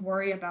have to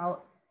worry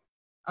about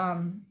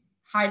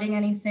hiding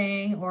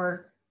anything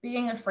or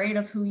being afraid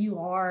of who you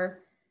are.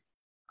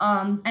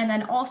 And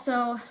then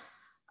also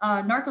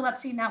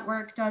Narcolepsy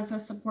Network does a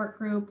support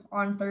group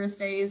on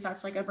Thursdays.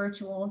 That's like a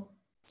virtual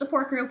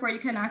support group where you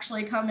can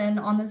actually come in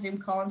on the Zoom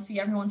call and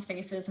see everyone's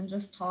faces and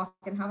just talk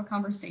and have a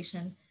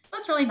conversation. So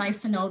it's really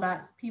nice to know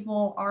that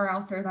people are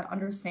out there that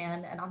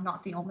understand and I'm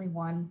not the only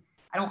one.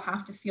 I don't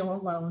have to feel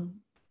alone.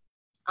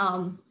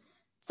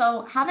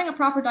 So having a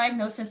proper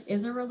diagnosis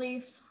is a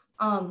relief,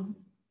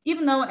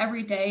 even though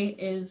every day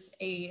is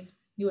a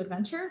new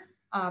adventure,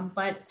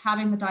 but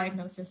having the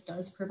diagnosis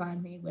does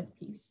provide me with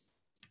peace.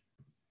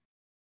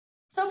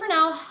 So for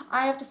now,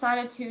 I have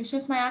decided to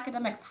shift my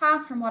academic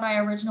path from what I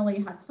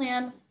originally had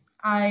planned.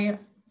 I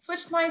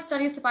switched my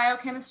studies to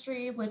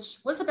biochemistry, which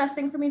was the best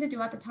thing for me to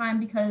do at the time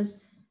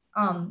because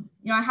I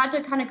had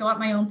to kind of go at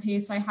my own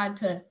pace. I had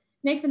to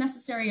make the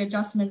necessary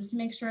adjustments to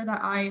make sure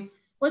that I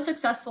was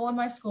successful in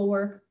my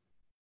schoolwork.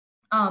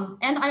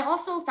 And I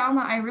also found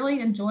that I really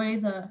enjoy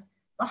the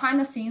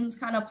behind the scenes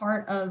kind of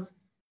part of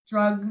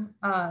drug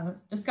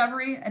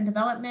discovery and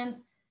development.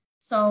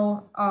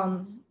 So,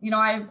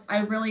 I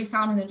really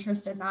found an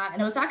interest in that.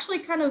 And it was actually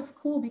kind of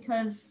cool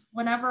because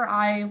whenever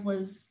I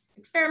was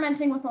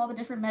experimenting with all the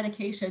different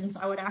medications,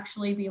 I would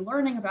actually be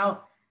learning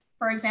about,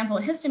 for example,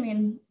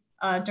 histamine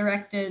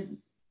directed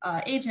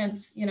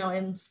agents, you know,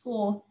 in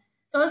school.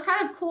 So it was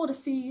kind of cool to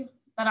see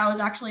that I was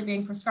actually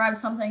being prescribed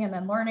something and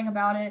then learning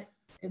about it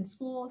in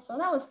school. So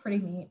that was pretty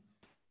neat.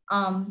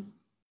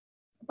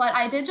 But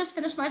I did just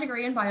finish my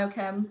degree in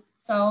biochem,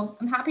 so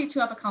I'm happy to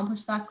have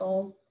accomplished that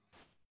goal.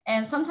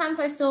 And sometimes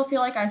I still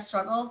feel like I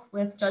struggle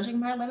with judging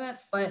my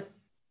limits, but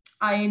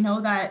I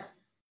know that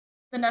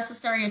the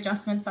necessary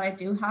adjustments that I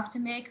do have to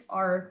make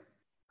are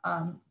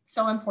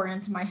so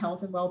important to my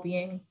health and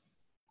well-being.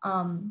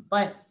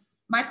 But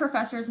my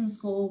professors in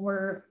school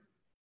were,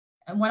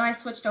 when I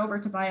switched over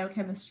to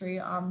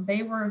biochemistry,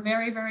 they were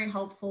very, very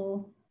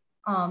helpful,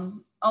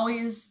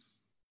 always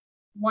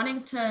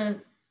wanting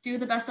to do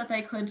the best that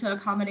they could to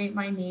accommodate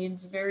my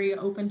needs, very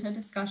open to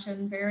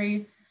discussion,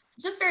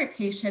 just very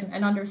patient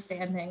and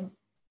understanding.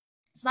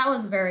 So that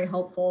was very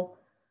helpful.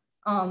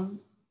 And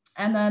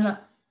then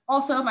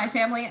also my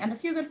family and a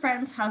few good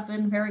friends have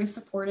been very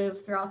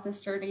supportive throughout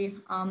this journey.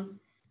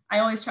 I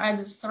always try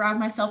to surround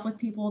myself with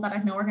people that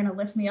I know are going to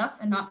lift me up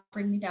and not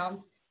bring me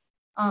down.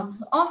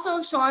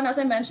 Also, Sean, as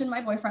I mentioned,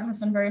 my boyfriend has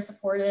been very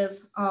supportive.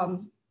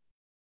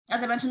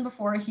 As I mentioned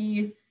before,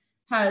 he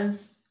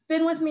has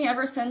been with me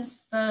ever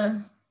since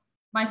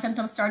my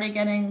symptoms started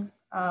getting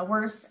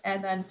worse,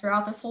 and then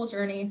throughout this whole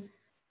journey.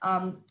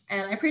 And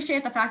I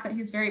appreciate the fact that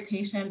he's very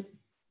patient.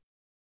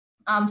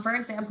 For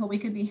example, we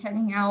could be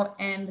hanging out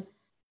and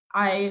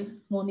I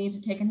will need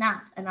to take a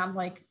nap. And I'm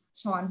like,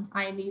 Sean,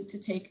 I need to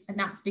take a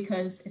nap,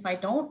 because if I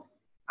don't,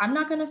 I'm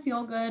not going to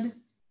feel good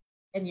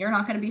and you're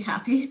not going to be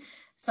happy.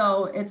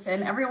 So it's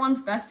in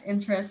everyone's best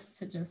interest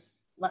to just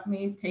let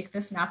me take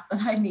this nap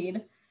that I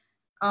need.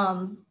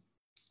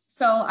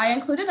 So I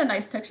included a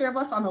nice picture of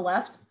us on the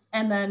left.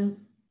 And then,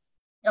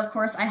 of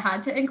course, I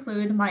had to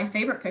include my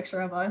favorite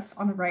picture of us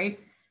on the right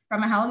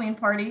from a Halloween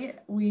party.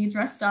 We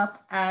dressed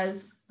up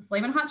as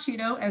Flamin' Hot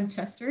Cheeto and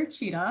Chester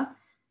Cheetah.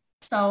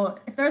 So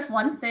if there's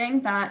one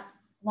thing that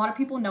a lot of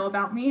people know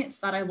about me, it's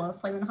that I love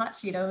Flamin' Hot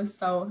Cheetos.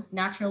 So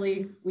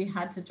naturally, we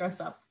had to dress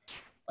up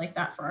like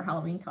that for our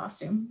Halloween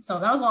costume. So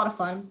that was a lot of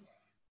fun.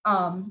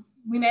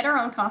 We made our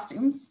own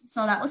costumes,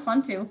 so that was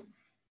fun too.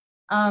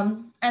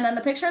 And then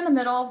the picture in the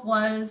middle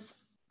was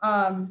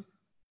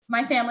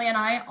my family and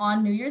I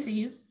on New Year's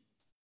Eve.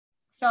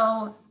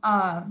 So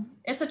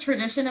it's a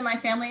tradition in my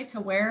family to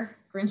wear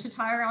Grinch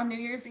attire on New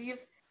Year's Eve.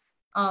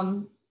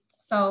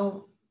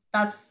 So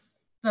that's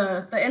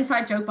the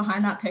inside joke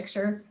behind that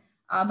picture.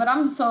 But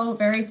I'm so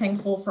very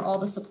thankful for all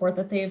the support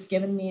that they've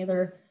given me.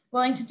 They're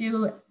willing to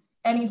do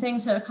anything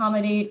to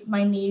accommodate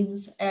my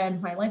needs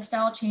and my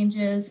lifestyle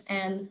changes,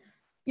 and,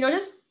 you know,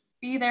 just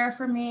be there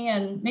for me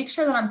and make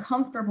sure that I'm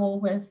comfortable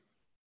with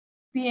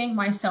being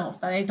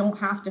myself, that I don't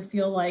have to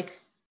feel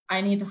like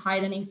I need to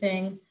hide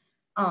anything.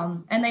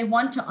 And they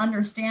want to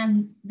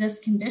understand this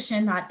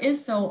condition that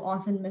is so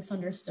often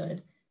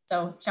misunderstood.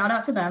 So shout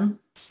out to them.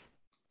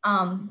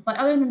 But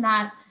other than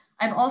that,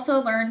 I've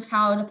also learned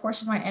how to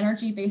portion my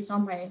energy based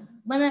on my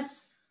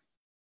limits.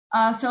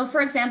 So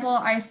for example,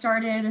 I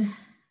started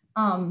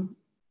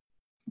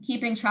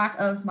keeping track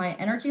of my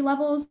energy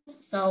levels.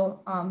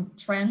 So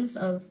trends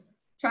of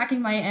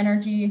tracking my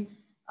energy.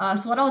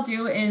 So what I'll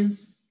do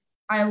is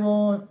I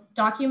will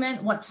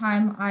document what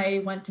time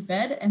I went to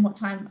bed and what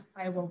time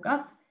I woke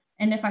up,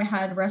 and if I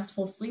had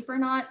restful sleep or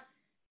not.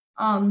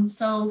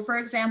 So for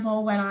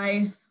example, when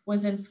I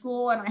was in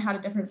school and I had a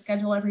different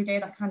schedule every day,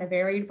 that kind of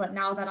varied. But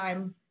now that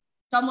I'm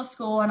done with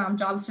school and I'm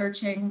job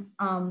searching,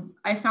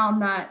 I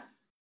found that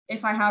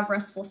if I have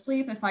restful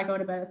sleep, if I go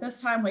to bed at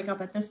this time, wake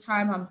up at this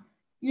time, I'm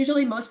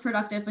usually most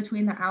productive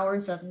between the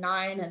hours of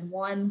 9 and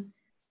 1.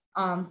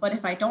 But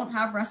if I don't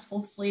have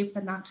restful sleep,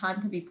 then that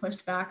time could be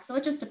pushed back. So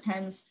it just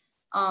depends.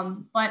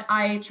 But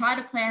I try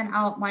to plan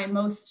out my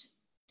most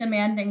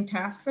demanding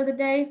task for the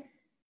day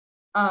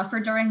for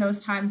during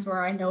those times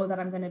where I know that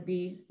I'm going to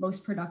be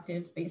most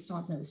productive based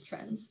on those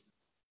trends.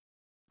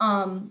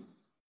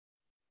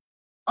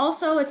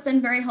 Also, it's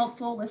been very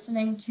helpful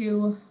listening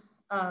to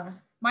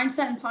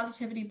Mindset and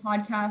Positivity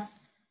podcasts.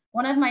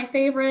 One of my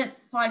favorite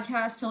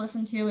podcasts to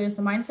listen to is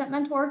The Mindset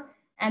Mentor,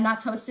 and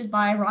that's hosted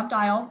by Rob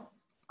Dial.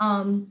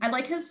 I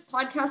like his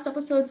podcast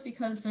episodes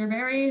because they're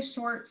very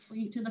short,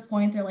 sweet, to the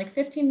point. They're like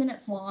 15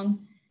 minutes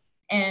long.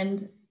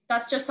 And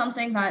that's just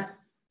something that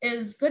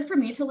is good for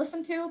me to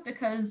listen to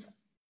because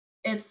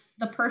it's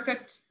the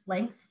perfect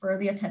length for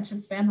the attention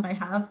span that I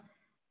have.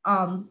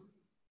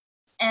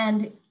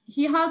 And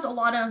he has a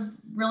lot of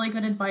really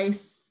good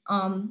advice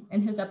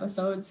in his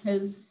episodes.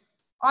 His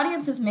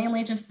audience is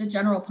mainly just the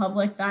general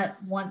public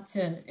that want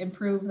to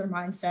improve their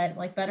mindset,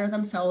 like better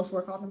themselves,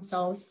 work on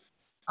themselves.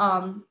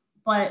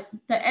 But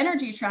the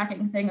energy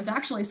tracking thing is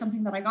actually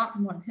something that I got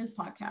from one of his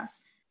podcasts.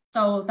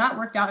 So that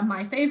worked out in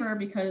my favor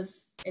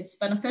because it's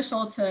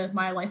beneficial to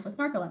my life with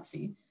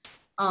narcolepsy.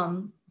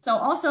 So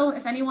also,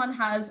 if anyone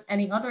has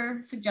any other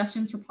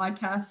suggestions for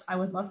podcasts, I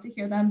would love to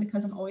hear them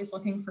because I'm always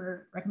looking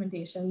for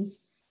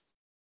recommendations.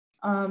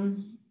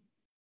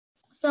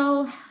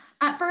 So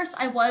at first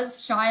I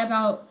was shy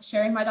about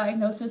sharing my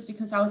diagnosis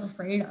because I was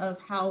afraid of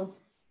how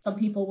some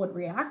people would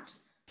react.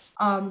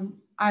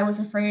 I was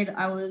afraid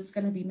I was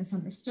going to be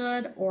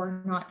misunderstood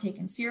or not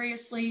taken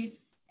seriously,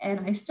 and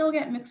I still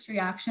get mixed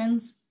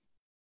reactions.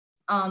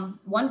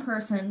 One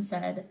person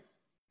said,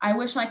 "I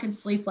wish I could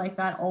sleep like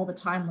that all the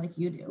time like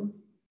you do."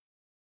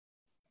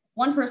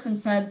 One person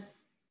said,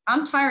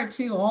 "I'm tired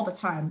too all the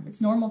time.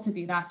 It's normal to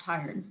be that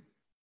tired."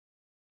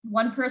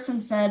 One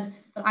person said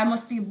that I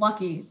must be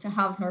lucky to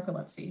have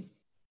narcolepsy.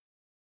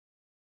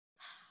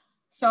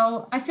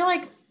 So I feel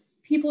like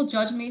people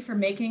judge me for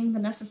making the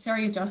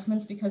necessary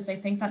adjustments because they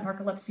think that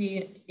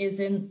narcolepsy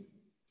isn't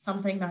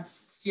something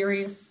that's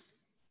serious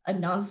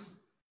enough.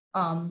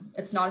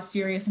 It's not a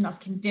serious enough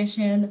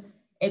condition.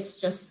 It's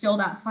just still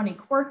that funny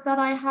quirk that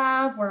I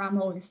have where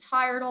I'm always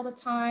tired all the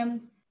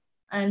time.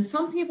 And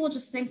some people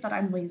just think that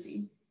I'm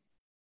lazy.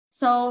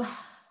 So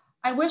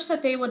I wish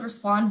that they would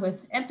respond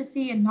with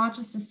empathy and not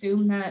just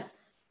assume that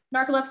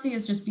narcolepsy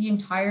is just being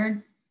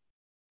tired.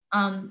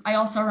 I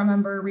also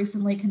remember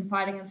recently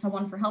confiding in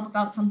someone for help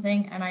about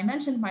something, and I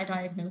mentioned my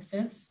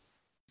diagnosis,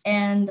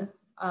 and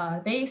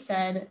they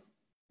said,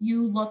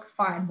 "You look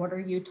fine. What are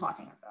you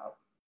talking about?"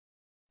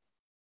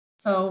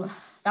 So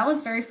that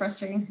was very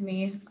frustrating to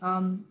me.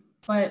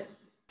 But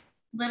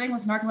living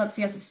with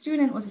narcolepsy as a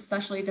student was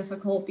especially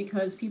difficult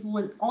because people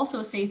would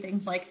also say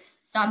things like,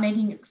 "Stop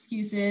making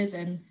excuses,"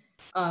 and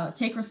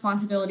take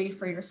responsibility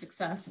for your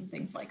success and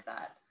things like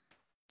that.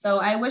 So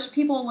I wish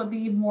people would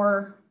be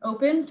more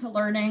open to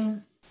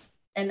learning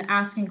and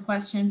asking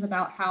questions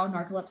about how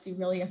narcolepsy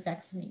really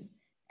affects me.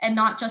 And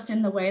not just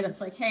in the way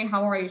that's like, "Hey,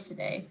 how are you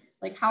today?"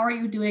 Like, how are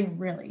you doing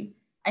really?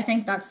 I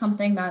think that's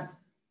something that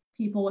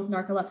people with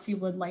narcolepsy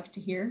would like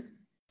to hear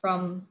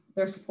from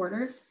their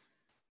supporters.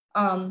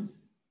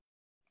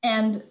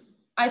 And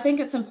I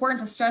think it's important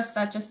to stress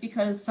that just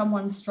because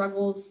someone's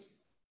struggles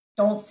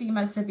don't seem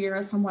as severe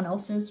as someone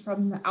else's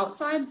from the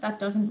outside, that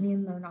doesn't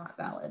mean they're not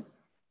valid.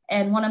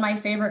 And one of my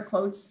favorite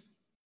quotes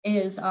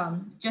is,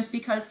 "Just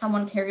because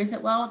someone carries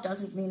it well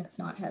doesn't mean it's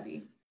not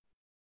heavy."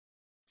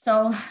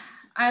 So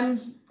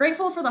I'm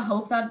grateful for the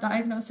hope that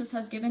diagnosis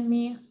has given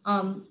me,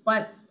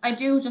 but I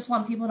do just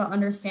want people to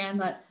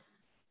understand that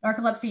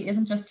narcolepsy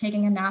isn't just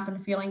taking a nap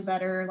and feeling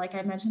better. Like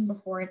I mentioned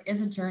before, it is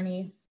a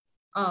journey,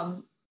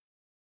 and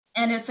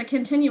it's a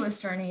continuous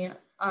journey.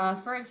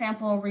 For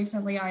example,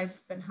 recently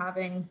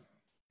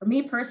for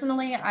me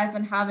personally, I've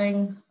been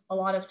having a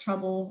lot of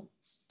trouble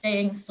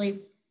staying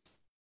asleep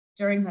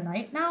during the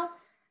night now,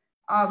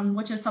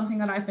 which is something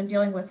that I've been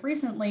dealing with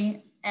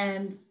recently.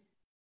 And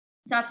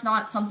that's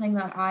not something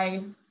that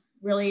I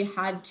really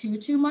had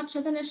too much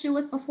of an issue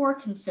with before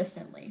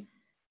consistently.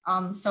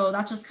 So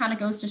that just kind of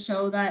goes to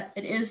show that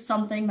it is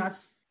something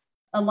that's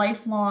a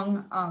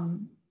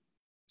lifelong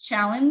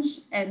challenge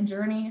and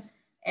journey.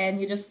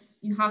 And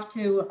you have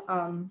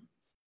to,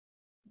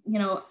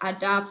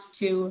 adapt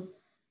to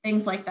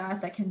things like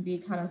that can be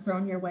kind of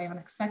thrown your way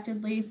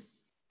unexpectedly.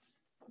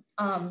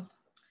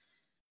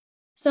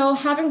 So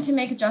having to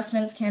make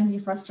adjustments can be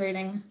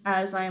frustrating,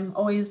 as I'm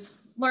always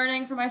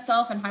learning for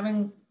myself and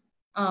having,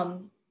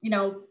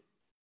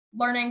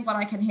 learning what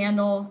I can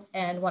handle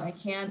and what I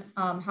can't,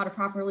 how to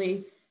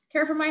properly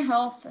care for my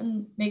health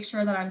and make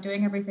sure that I'm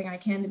doing everything I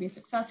can to be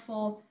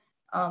successful,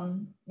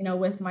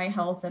 with my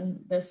health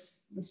and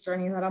this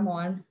journey that I'm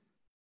on.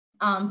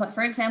 But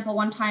for example,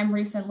 one time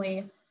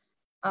recently,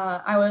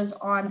 I was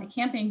on a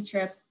camping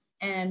trip,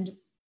 and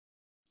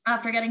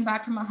after getting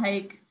back from a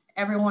hike,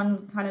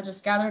 everyone kind of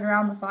just gathered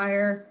around the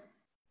fire,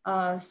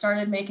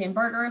 started making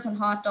burgers and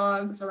hot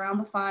dogs around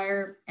the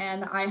fire,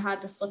 and I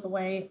had to slip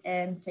away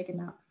and take a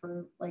nap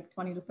for like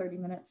 20 to 30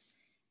 minutes.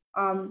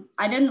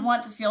 I didn't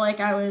want to seem like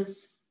I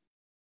was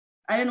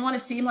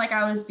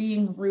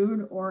being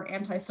rude or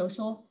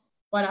antisocial,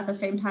 but at the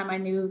same time, I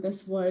knew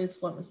this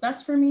was what was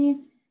best for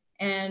me.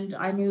 And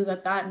I knew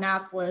that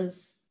nap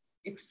was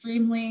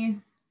extremely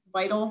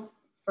vital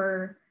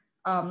for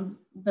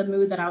the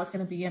mood that I was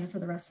going to be in for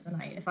the rest of the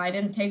night. If I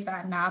didn't take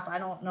that nap, I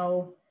don't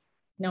know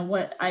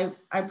what I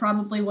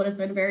probably would have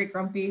been very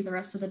grumpy the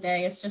rest of the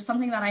day. It's just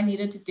something that I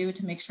needed to do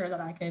to make sure that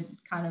I could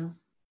kind of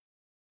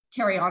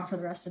carry on for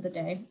the rest of the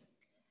day.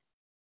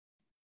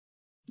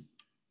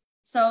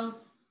 So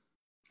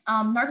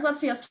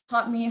narcolepsy has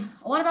taught me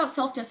a lot about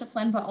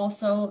self-discipline, but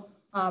also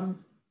how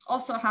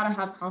to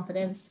have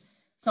confidence.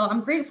 So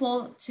I'm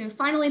grateful to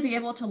finally be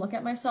able to look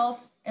at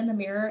myself in the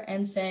mirror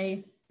and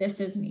say, "This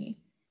is me."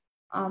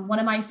 One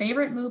of my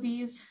favorite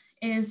movies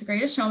is The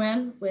Greatest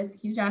Showman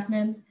with Hugh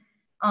Jackman.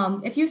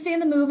 If you've seen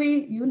the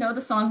movie, you know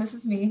the song "This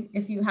Is Me."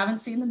 If you haven't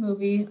seen the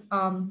movie,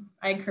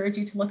 I encourage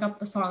you to look up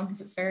the song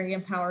because it's very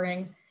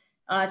empowering.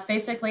 It's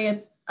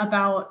basically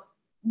about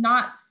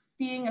not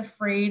being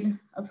afraid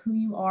of who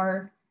you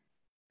are,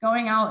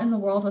 going out in the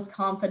world with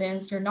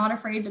confidence. You're not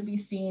afraid to be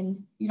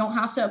seen. You don't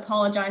have to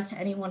apologize to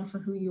anyone for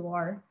who you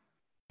are.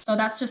 So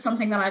that's just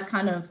something that I've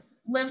kind of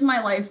lived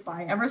my life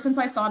by. Ever since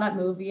I saw that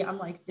movie, I'm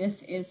like,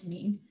 this is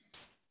me.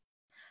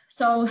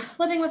 So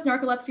living with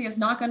narcolepsy is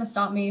not going to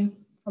stop me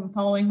from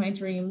following my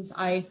dreams.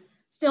 I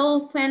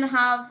still plan to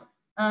have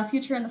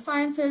future in the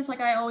sciences,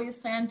 like I always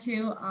plan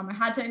to. I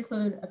had to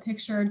include a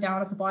picture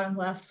down at the bottom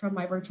left from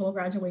my virtual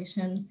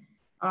graduation.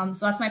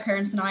 So that's my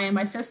parents and I, and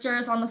my sister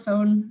is on the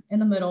phone in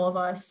the middle of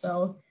us.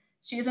 So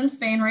she's in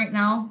Spain right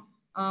now.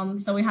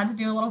 So we had to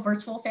do a little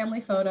virtual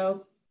family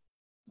photo.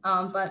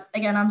 But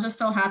again, I'm just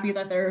so happy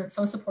that they're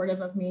so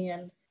supportive of me,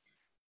 and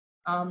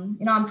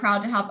I'm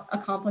proud to have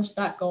accomplished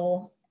that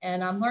goal.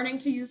 And I'm learning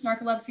to use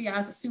narcolepsy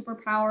as a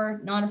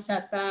superpower, not a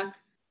setback.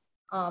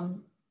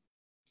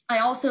 I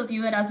also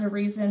view it as a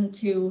reason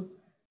to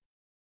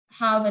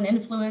have an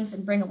influence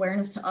and bring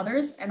awareness to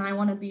others. And I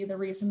want to be the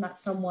reason that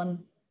someone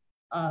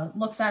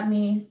looks at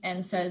me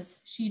and says,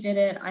 she did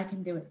it, I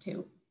can do it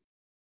too.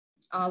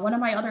 One of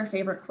my other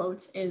favorite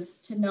quotes is,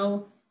 to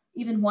know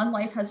even one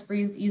life has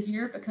breathed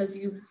easier because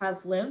you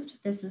have lived,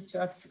 this is to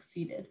have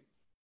succeeded.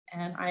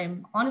 And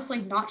I'm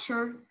honestly not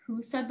sure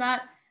who said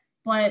that,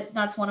 but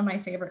that's one of my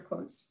favorite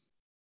quotes.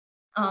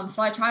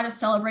 So I try to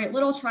celebrate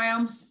little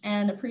triumphs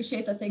and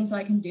appreciate the things that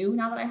I can do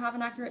now that I have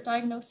an accurate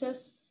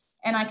diagnosis.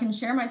 And I can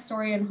share my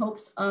story in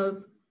hopes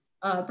of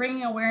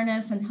bringing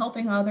awareness and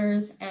helping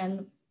others,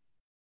 and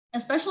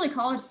especially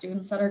college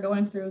students that are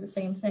going through the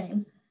same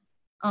thing.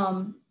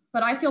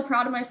 But I feel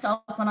proud of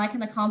myself when I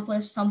can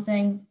accomplish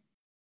something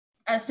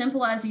as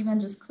simple as even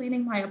just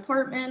cleaning my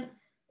apartment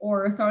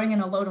or throwing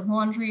in a load of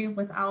laundry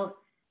without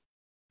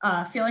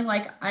feeling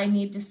like I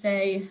need to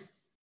say,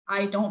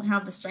 I don't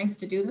have the strength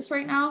to do this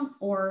right now,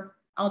 or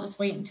I'll just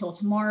wait until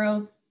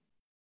tomorrow,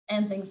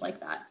 and things like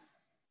that.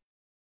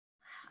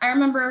 I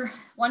remember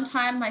one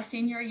time my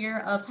senior year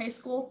of high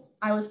school,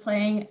 I was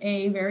playing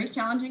a very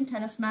challenging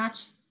tennis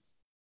match,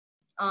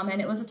 and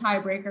it was a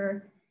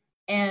tiebreaker.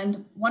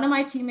 And one of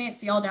my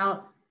teammates yelled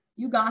out,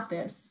 "You got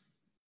this."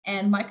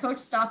 And my coach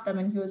stopped them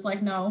and he was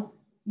like, "No,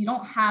 you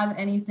don't have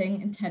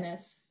anything in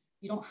tennis.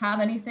 You don't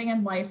have anything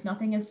in life.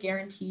 Nothing is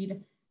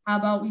guaranteed. How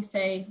about we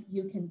say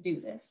you can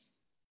do this?"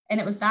 And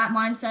it was that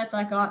mindset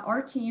that got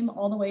our team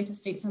all the way to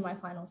state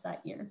semifinals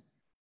that year.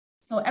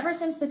 So ever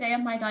since the day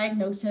of my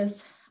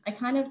diagnosis, I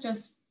kind of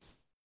just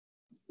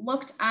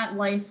looked at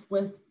life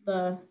with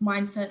the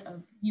mindset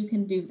of, you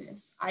can do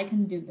this. I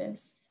can do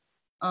this.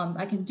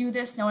 I can do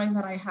this knowing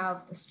that I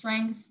have the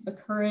strength, the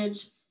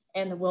courage,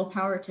 and the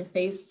willpower to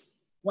face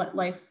what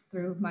life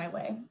threw my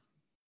way.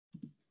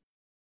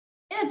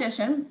 In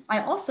addition,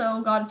 I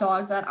also got a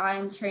dog that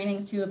I'm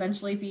training to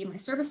eventually be my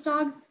service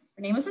dog.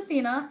 Her name is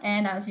Athena,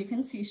 and as you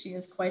can see, she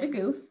is quite a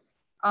goof.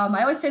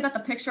 I always say that the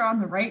picture on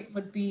the right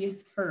would be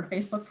her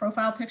Facebook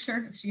profile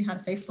picture if she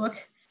had Facebook.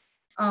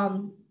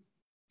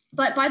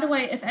 But by the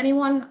way, if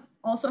anyone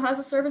also has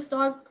a service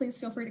dog, please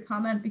feel free to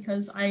comment,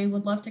 because I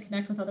would love to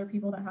connect with other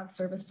people that have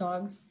service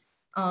dogs.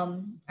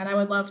 And I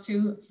would love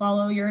to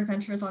follow your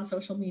adventures on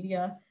social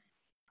media.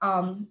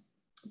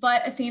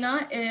 But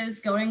Athena is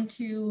going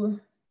to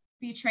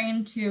be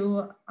trained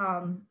to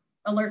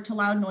alert to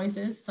loud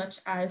noises such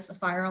as the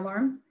fire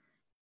alarm,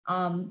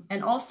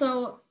 and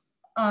also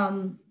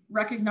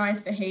recognize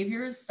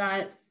behaviors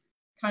that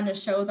kind of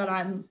show that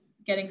I'm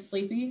getting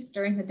sleepy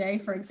during the day.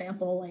 For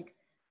example, like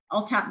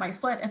I'll tap my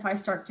foot if I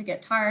start to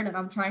get tired and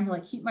I'm trying to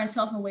like keep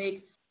myself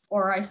awake,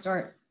 or I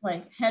start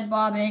like head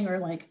bobbing or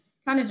like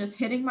kind of just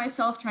hitting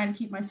myself, trying to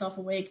keep myself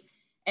awake.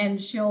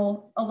 And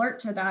she'll alert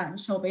to that, and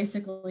she'll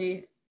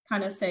basically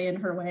kind of say in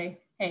her way,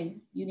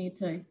 "Hey, you need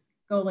to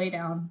go lay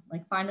down,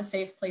 like find a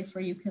safe place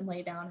where you can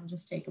lay down and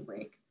just take a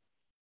break."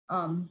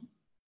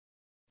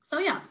 So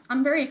yeah,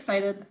 I'm very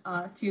excited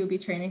to be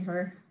training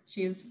her.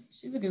 She's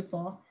a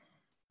goofball.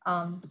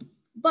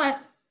 But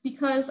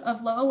because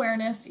of low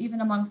awareness,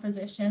 even among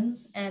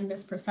physicians, and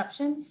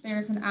misperceptions,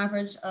 there's an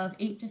average of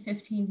 8 to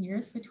 15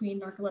 years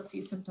between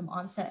narcolepsy symptom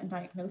onset and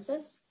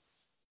diagnosis.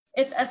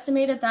 It's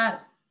estimated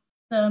that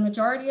the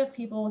majority of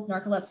people with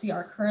narcolepsy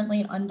are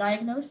currently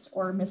undiagnosed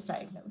or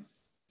misdiagnosed.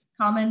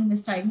 Common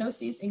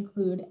misdiagnoses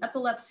include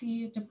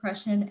epilepsy,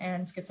 depression,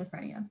 and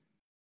schizophrenia.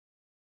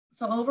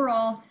 So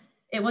overall,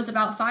 it was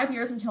about 5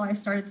 years until I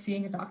started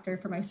seeing a doctor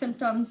for my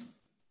symptoms,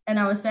 and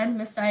I was then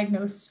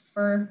misdiagnosed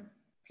for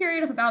a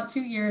period of about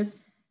 2 years.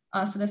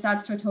 So this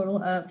adds to a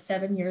total of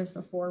 7 years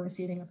before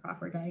receiving a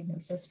proper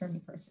diagnosis for me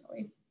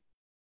personally.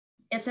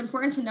 It's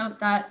important to note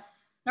that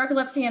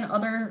narcolepsy and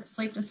other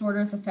sleep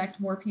disorders affect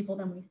more people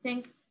than we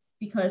think,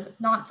 because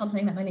it's not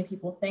something that many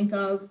people think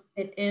of.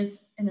 It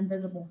is an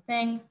invisible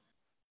thing.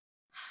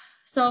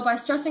 So by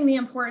stressing the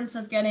importance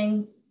of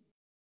getting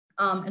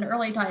an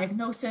early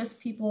diagnosis,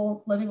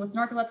 people living with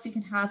narcolepsy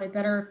can have a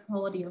better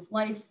quality of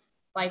life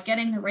by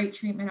getting the right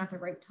treatment at the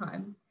right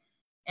time.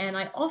 And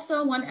I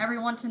also want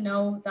everyone to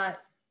know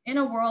that in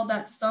a world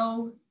that's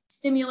so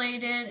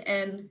stimulated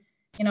and,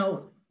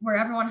 where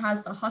everyone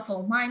has the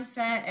hustle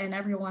mindset and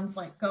everyone's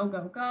like, go,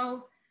 go,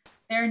 go,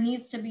 there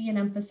needs to be an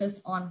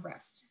emphasis on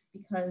rest,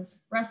 because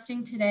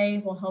resting today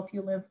will help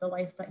you live the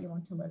life that you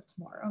want to live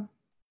tomorrow.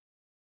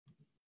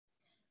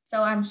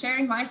 So I'm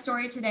sharing my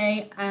story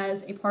today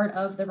as a part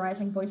of the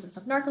Rising Voices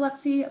of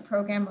Narcolepsy, a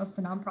program of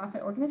the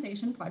nonprofit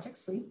organization Project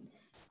Sleep,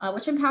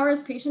 which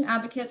empowers patient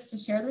advocates to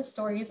share their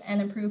stories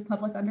and improve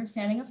public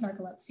understanding of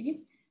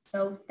narcolepsy.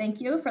 So thank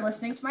you for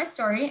listening to my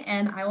story,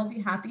 and I will be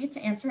happy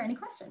to answer any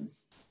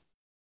questions.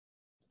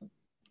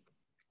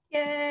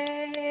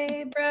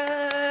 Yay,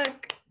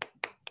 Brooke.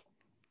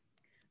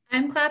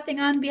 I'm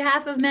clapping on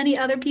behalf of many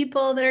other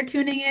people that are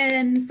tuning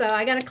in, so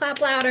I gotta clap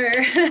louder.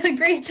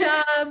 Great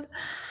job.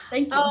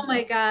 Thank you. Oh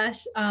my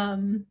gosh.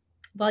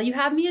 Well, you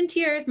have me in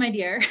tears, my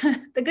dear,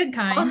 the good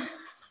kind.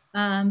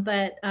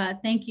 But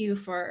thank you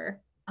for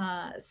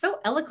so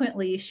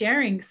eloquently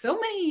sharing so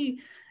many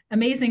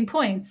amazing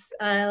points.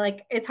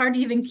 Like it's hard to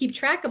even keep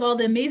track of all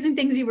the amazing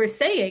things you were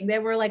saying. They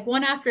were like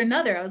one after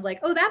another. I was like,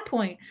 oh, that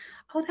point.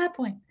 Oh, that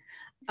point.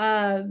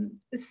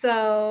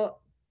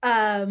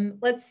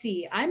 Let's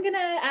see. I'm going to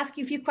ask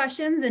you a few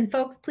questions, and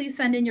folks, please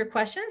send in your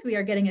questions. We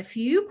are getting a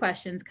few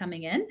questions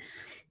coming in.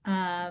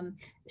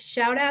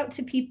 Shout out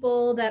to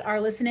people that are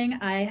listening.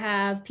 I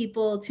have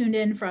people tuned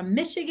in from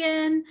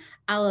Michigan,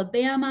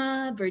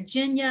 Alabama,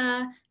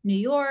 Virginia, New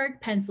York,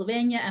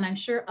 Pennsylvania, and I'm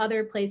sure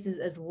other places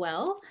as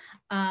well,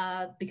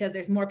 because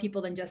there's more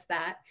people than just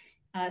that.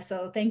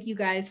 So thank you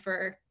guys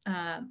for,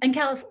 and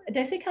California, did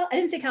I say I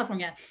didn't say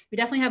California. We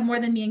definitely have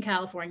more than me in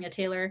California.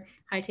 Taylor,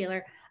 hi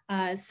Taylor.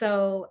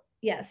 So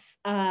yes,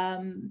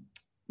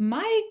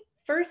 my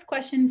first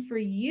question for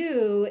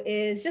you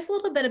is just a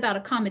little bit about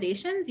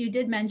accommodations. You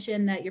did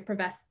mention that your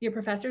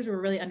professors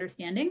were really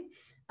understanding.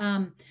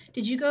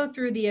 Did you go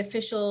through the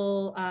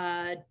official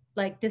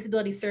like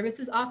disability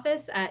services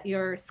office at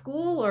your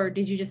school, or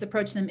did you just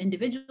approach them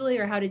individually,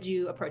 or how did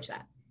you approach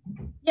that?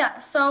 Yeah,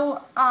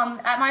 so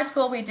at my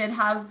school, we did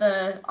have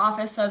the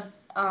Office of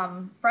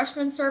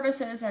Freshman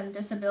Services and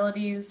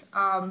Disabilities.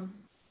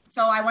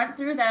 So I went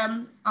through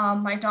them.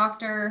 My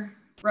doctor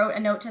wrote a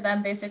note to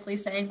them basically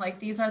saying like,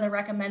 these are the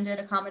recommended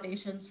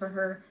accommodations for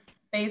her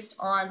based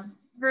on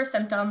her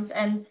symptoms.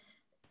 And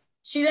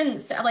she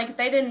didn't say, like,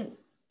 they didn't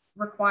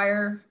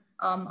require,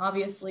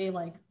 obviously,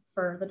 like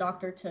for the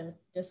doctor to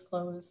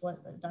disclose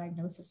what the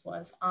diagnosis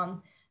was.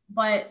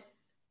 But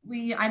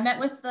I met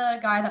with the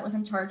guy that was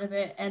in charge of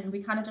it, and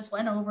we kind of just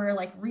went over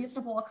like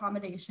reasonable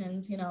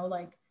accommodations, you know,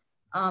 like,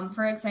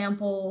 for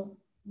example,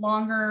 a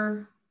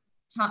longer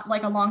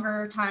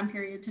time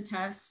period to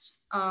test,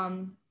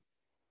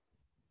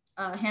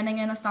 handing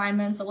in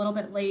assignments a little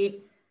bit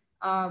late.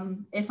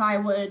 If I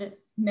would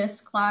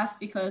miss class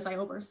because I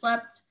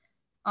overslept,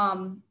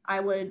 I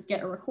would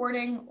get a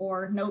recording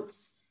or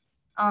notes.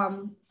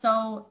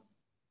 So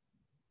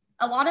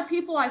a lot of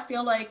people, I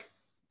feel like,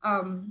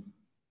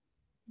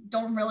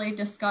 don't really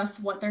discuss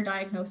what their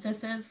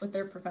diagnosis is with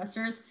their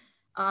professors.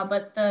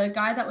 But the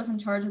guy that was in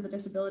charge of the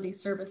disability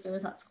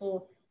services at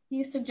school,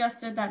 he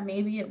suggested that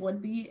maybe it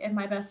would be in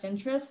my best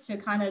interest to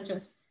kind of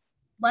just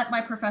let my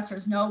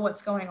professors know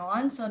what's going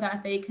on so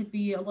that they could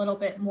be a little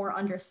bit more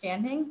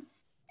understanding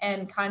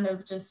and kind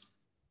of just,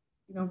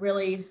 you know,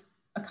 really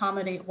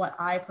accommodate what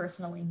I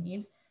personally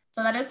need.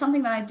 So that is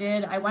something that I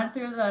did. I went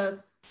through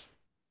the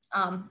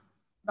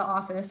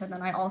office, and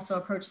then I also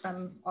approached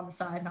them on the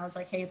side, and I was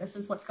like, hey, this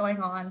is what's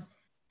going on.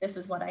 This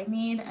is what I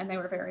need. And they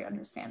were very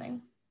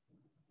understanding.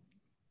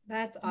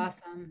 That's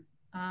awesome.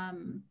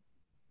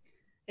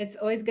 It's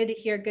always good to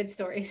hear good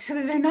stories.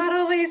 They're not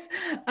always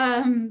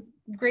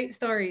great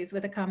stories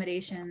with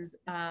accommodations.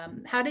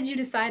 How did you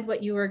decide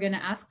what you were going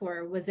to ask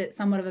for? Was it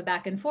somewhat of a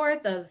back and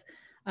forth of,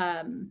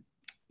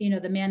 you know,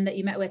 the man that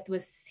you met with,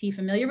 was he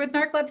familiar with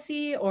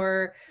narcolepsy,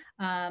 or,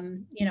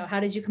 you know, how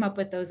did you come up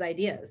with those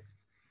ideas?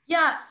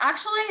 Yeah,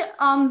 actually,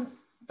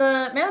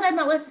 the man that I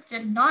met with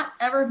did not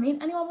ever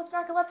meet anyone with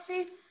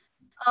narcolepsy.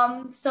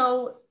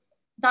 So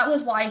that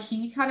was why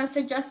he kind of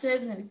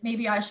suggested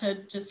maybe I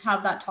should just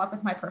have that talk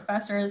with my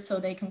professors so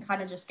they can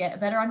kind of just get a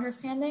better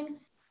understanding.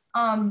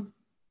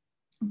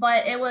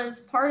 But it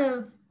was part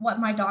of what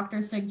my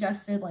doctor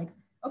suggested, like,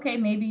 okay,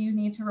 maybe you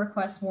need to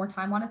request more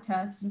time on a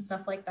test and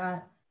stuff like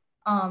that.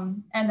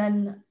 And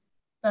then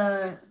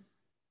the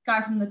guy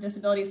from the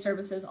disability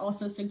services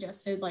also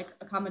suggested like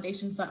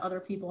accommodations that other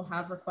people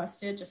have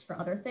requested just for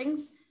other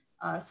things,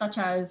 such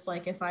as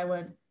like if I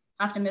would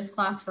have to miss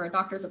class for a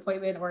doctor's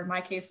appointment, or in my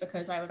case,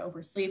 because I would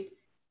oversleep,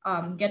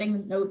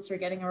 getting notes or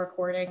getting a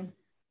recording.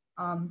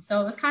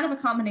 So it was kind of a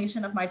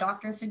combination of my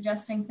doctor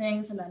suggesting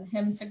things and then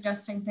him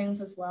suggesting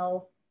things as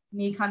well,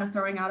 me kind of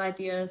throwing out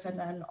ideas, and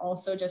then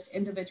also just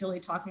individually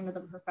talking to the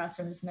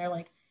professors. And they're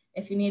like,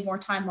 if you need more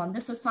time on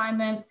this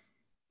assignment,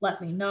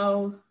 let me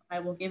know. I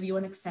will give you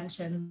an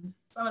extension.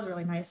 That was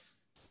really nice.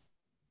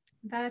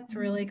 That's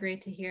really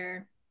great to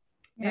hear.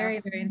 Very,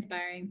 very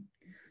inspiring.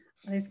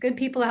 There's good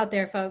people out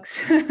there,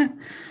 folks.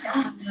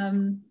 Yeah.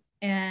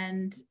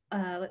 And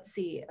let's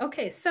see.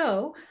 Okay,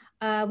 so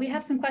we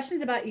have some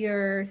questions about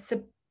your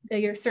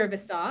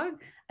service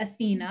dog,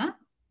 Athena.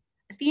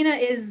 Athena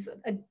is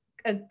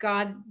a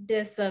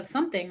goddess of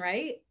something,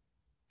 right?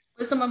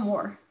 Wisdom and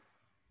war.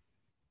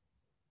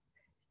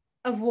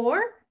 Of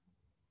war?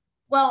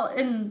 Well,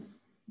 in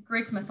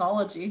Greek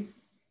mythology.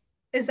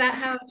 Is that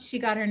how she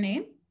got her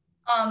name?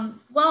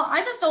 Well,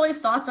 I just always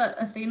thought that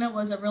Athena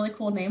was a really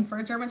cool name for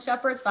a German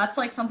Shepherd. So that's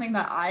like something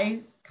that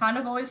I kind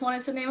of always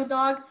wanted to name a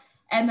dog.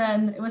 And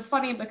then it was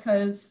funny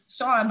because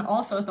Sean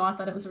also thought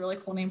that it was a really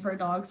cool name for a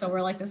dog. So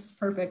we're like, this is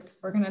perfect.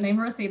 We're going to name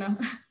her Athena.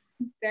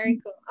 Very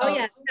cool. Oh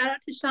yeah, shout out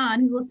to Sean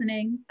who's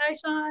listening. Hi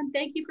Sean,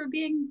 thank you for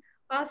being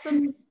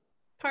awesome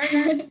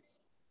partner.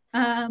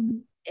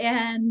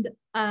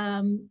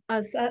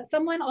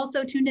 Someone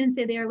also tuned in and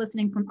say they are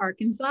listening from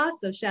Arkansas.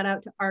 So shout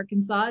out to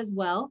Arkansas as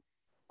well.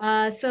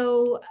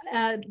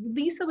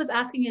 Lisa was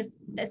asking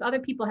if other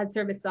people had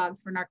service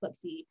dogs for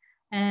narcolepsy.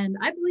 And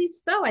I believe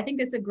so. I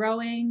think it's a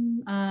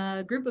growing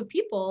group of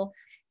people.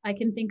 I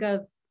can think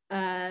of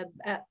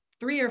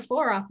 3 or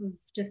 4 off of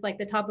just like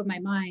the top of my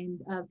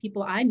mind of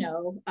people I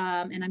know.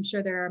 And I'm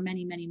sure there are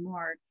many, many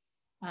more.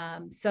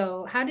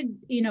 So how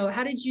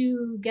did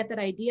you get that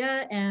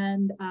idea?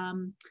 And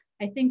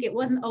I think it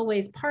wasn't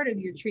always part of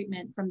your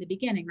treatment from the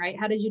beginning, right?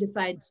 How did you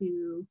decide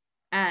to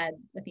add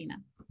Athena?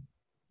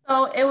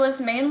 So it was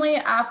mainly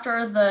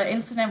after the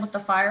incident with the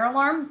fire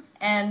alarm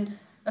and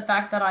the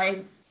fact that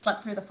I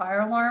slept through the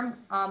fire alarm.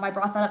 I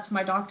brought that up to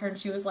my doctor and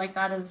she was like,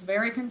 that is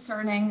very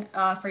concerning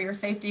for your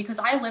safety. Because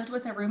I lived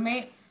with a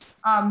roommate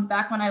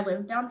back when I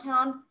lived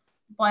downtown,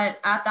 but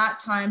at that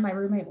time my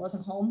roommate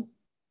wasn't home.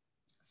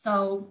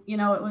 So,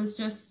 it was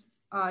just,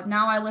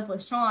 now I live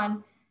with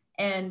Sean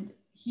and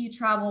he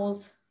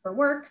travels for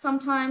work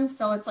sometimes.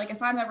 So it's like,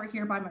 if I'm ever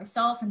here by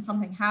myself and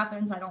something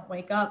happens, I don't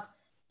wake up,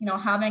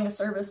 having a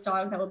service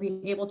dog that will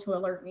be able to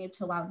alert me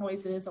to loud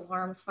noises,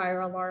 alarms,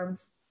 fire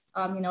alarms,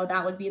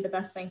 that would be the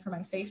best thing for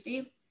my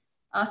safety.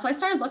 So I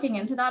started looking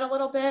into that a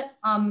little bit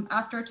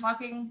after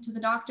talking to the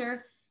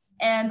doctor.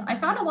 And I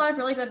found a lot of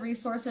really good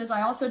resources.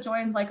 I also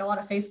joined like a lot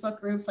of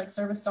Facebook groups like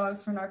Service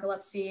Dogs for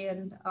Narcolepsy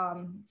and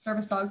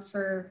Service Dogs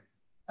for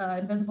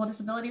Invisible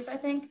Disabilities, I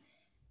think.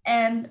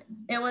 And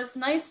it was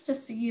nice to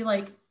see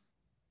like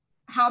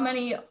how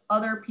many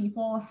other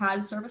people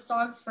had service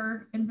dogs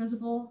for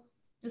invisible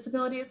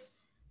disabilities.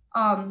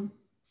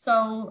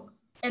 So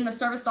in the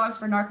Service Dogs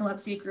for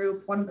Narcolepsy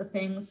group, one of the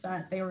things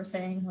that they were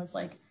saying was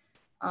like,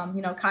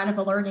 kind of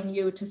alerting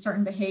you to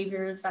certain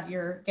behaviors that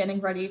you're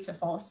getting ready to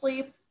fall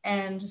asleep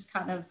and just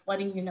kind of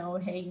letting you know,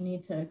 hey, you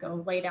need to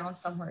go lay down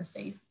somewhere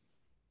safe.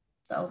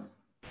 So.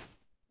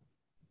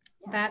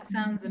 Yeah. That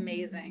sounds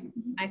amazing.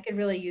 I could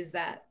really use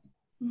that.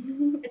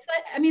 It's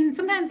like,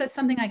 sometimes that's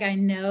something like I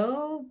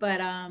know, but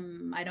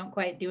I don't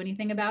quite do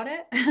anything about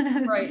it.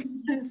 Right.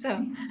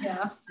 So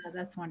yeah,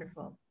 that's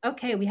wonderful.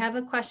 Okay, we have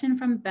a question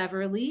from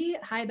Beverly.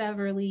 Hi,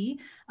 Beverly.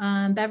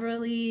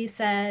 Beverly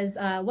says,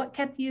 what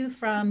kept you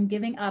from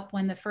giving up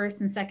when the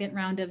first and second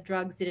round of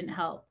drugs didn't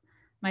help?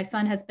 My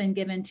son has been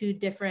given 2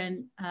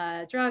 different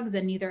drugs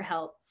and neither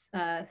helps.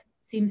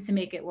 Seems to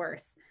make it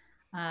worse.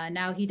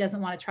 Now he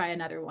doesn't want to try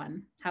another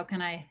one. How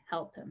can I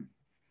help him?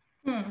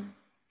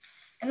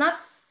 And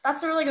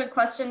that's a really good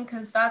question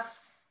because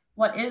that's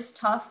what is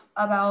tough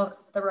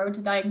about the road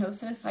to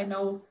diagnosis. I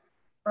know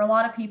for a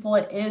lot of people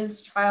it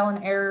is trial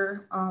and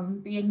error,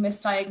 being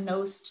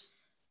misdiagnosed.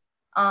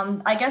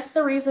 I guess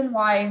the reason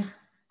why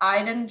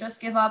I didn't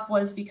just give up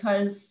was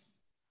because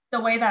the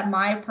way that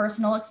my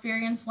personal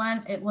experience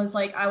went, it was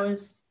like I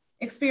was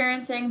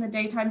experiencing the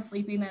daytime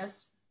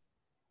sleepiness.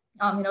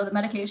 The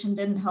medication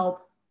didn't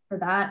help for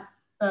that,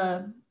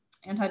 the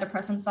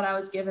antidepressants that I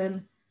was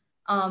given.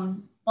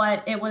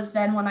 But it was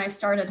then when I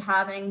started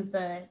having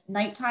the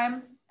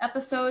nighttime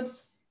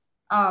episodes,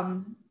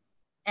 and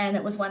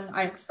it was when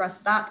I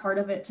expressed that part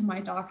of it to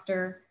my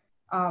doctor,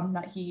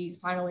 that he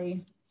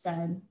finally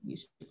said, you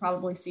should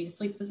probably see a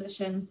sleep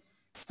physician.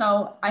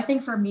 So I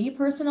think for me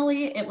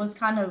personally, it was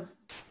kind of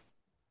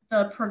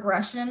the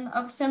progression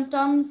of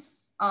symptoms,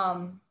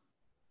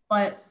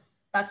 but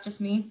that's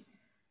just me.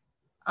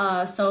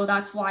 So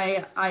that's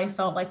why I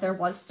felt like there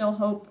was still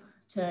hope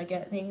to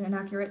getting an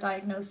accurate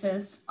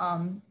diagnosis,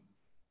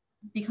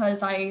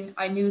 because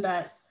I knew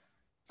that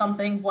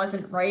something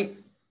wasn't right.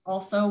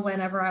 Also,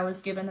 whenever I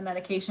was given the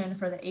medication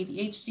for the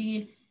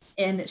ADHD,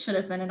 and it should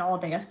have been an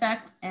all-day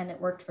effect, and it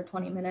worked for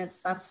 20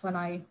 minutes, that's when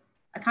I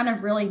kind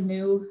of really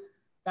knew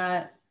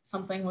that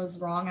something was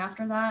wrong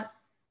after that.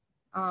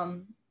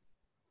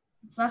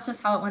 So that's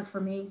just how it went for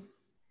me.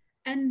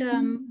 And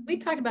we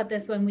talked about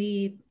this when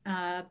we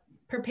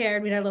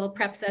prepared. We had a little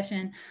prep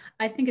session.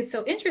 I think it's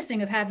so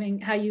interesting of having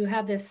how you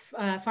have this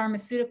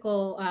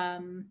pharmaceutical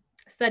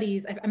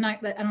studies. I don't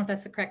know if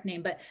that's the correct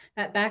name, but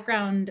that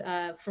background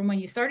from when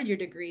you started your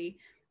degree.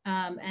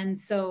 And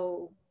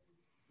so,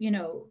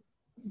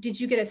 did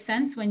you get a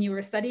sense when you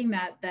were studying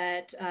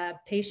that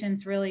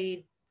patients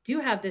really do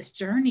have this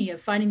journey of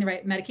finding the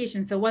right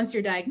medication? So once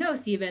you're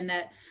diagnosed, even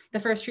that the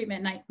first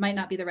treatment might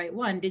not be the right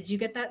one. Did you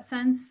get that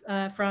sense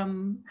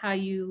from how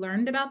you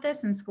learned about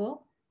this in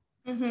school?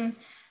 Mm-hmm.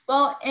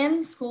 Well,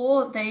 in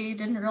school, they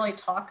didn't really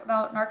talk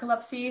about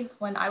narcolepsy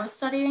when I was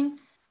studying,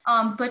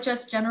 but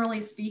just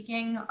generally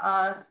speaking,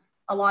 a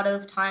lot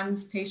of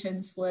times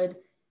patients would,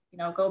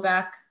 go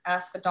back,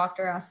 ask the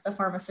doctor, ask the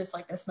pharmacist,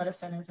 like, this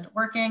medicine isn't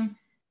working.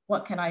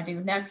 What can I do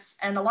next?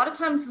 And a lot of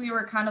times we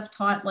were kind of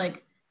taught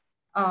like,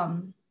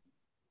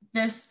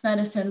 this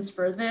medicine's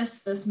for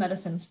this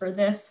medicine's for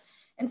this.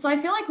 And so I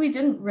feel like we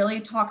didn't really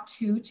talk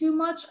too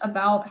much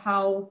about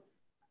how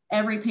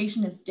every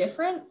patient is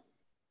different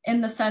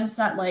in the sense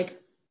that like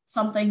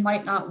something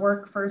might not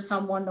work for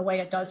someone the way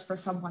it does for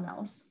someone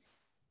else.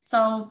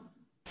 So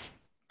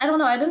I don't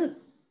know. I didn't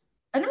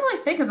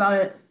really think about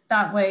it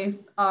that way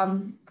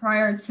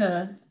prior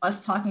to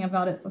us talking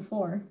about it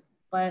before,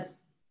 but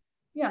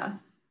yeah.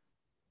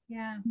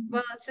 Yeah.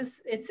 Well,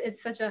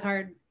 it's such a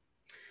hard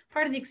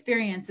part of the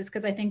experience is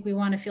because I think we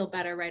want to feel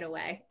better right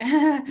away.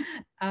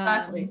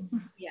 Exactly.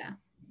 Yeah.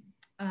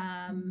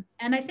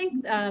 And I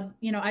think,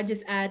 I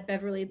just add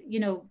Beverly,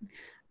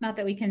 not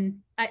that we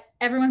can,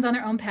 everyone's on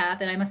their own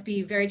path, and I must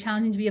be very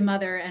challenging to be a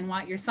mother and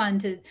want your son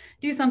to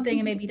do something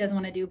and maybe he doesn't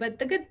want to do.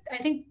 But I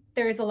think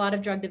there is a lot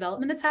of drug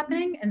development that's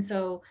happening. And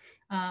so,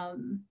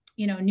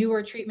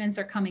 newer treatments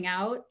are coming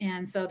out.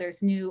 And so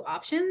there's new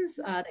options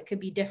that could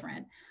be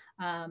different.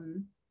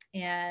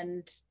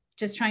 And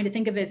just trying to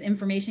think of it as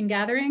information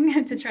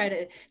gathering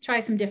to try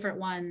some different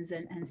ones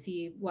and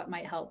see what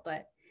might help.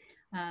 But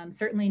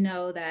certainly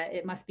know that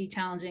it must be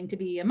challenging to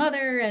be a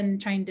mother and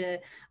trying to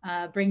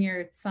bring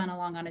your son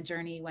along on a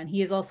journey when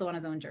he is also on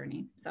his own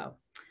journey. So,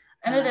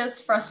 and it is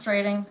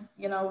frustrating,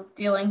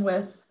 dealing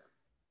with,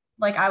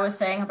 like I was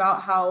saying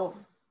about how,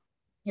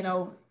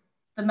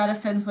 the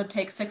medicines would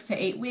take 6 to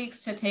 8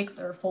 weeks to take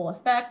their full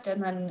effect,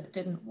 and then it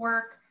didn't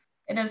work.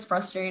 It is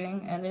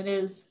frustrating, and it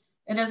is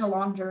a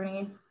long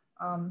journey.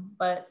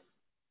 But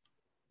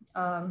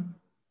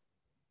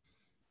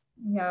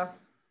yeah,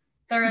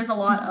 there is a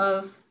lot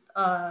of,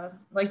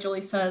 like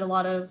Julie said, a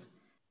lot of,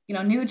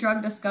 new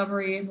drug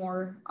discovery,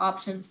 more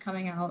options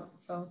coming out.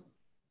 So.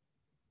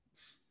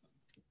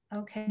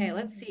 Okay,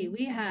 let's see.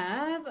 We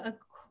have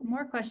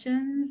more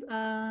questions.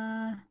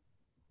 Let's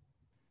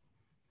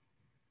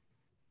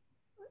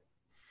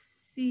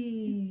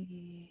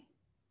see.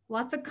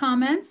 Lots of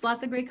comments,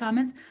 lots of great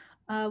comments.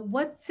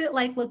 What's it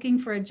like looking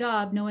for a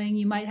job knowing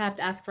you might have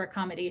to ask for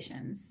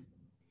accommodations?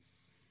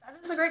 That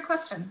is a great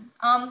question.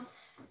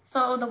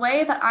 So the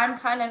way that I'm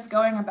kind of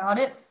going about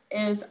it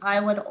is I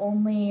would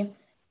only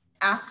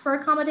ask for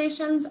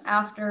accommodations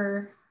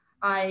after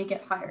I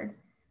get hired.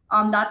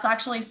 That's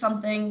actually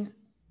something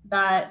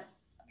that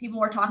people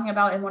were talking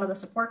about in one of the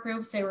support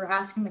groups. They were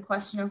asking the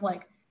question of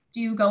like, do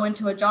you go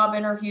into a job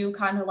interview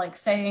kind of like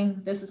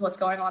saying, this is what's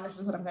going on, this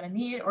is what I'm going to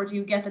need, or do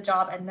you get the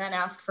job and then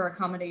ask for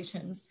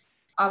accommodations?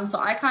 So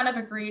I kind of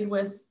agreed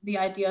with the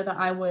idea that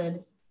I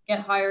would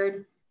get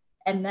hired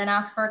and then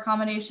ask for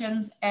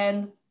accommodations.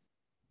 And,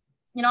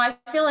 I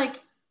feel like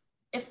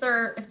if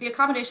the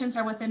accommodations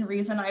are within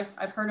reason,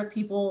 I've heard of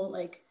people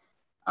like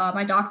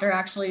my doctor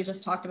actually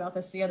just talked about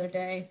this the other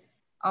day,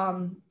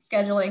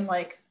 scheduling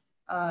like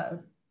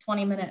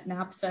 20-minute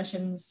nap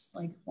sessions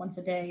like once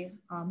a day.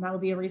 That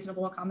would be a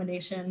reasonable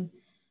accommodation.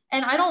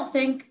 And I don't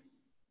think,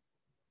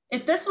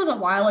 if this was a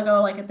while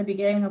ago, like at the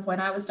beginning of when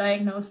I was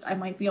diagnosed, I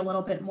might be a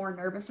little bit more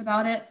nervous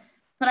about it.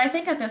 But I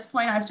think at this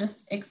point, I've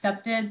just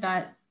accepted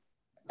that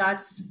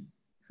that's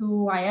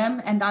who I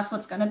am and that's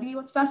what's going to be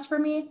what's best for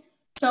me.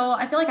 So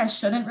I feel like I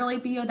shouldn't really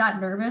be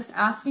that nervous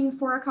asking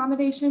for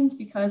accommodations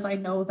because I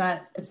know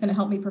that it's going to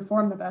help me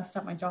perform the best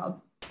at my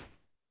job.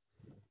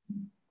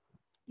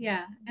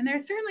 Yeah, and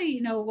there's certainly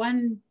no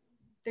one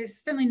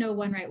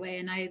right way,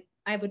 and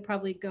I would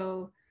probably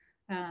go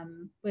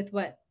with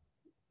what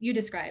you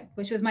described,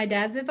 which was my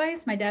dad's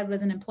advice. My dad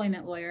was an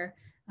employment lawyer,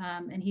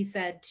 and he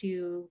said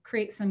to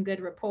create some good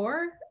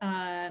rapport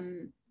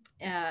on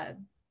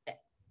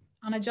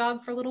a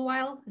job for a little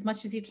while, as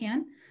much as you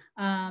can,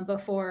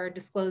 before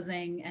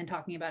disclosing and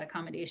talking about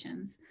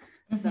accommodations.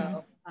 Mm-hmm.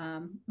 So,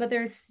 but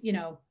there's,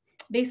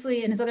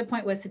 basically, and his other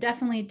point was to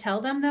definitely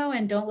tell them though,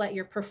 and don't let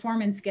your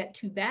performance get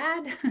too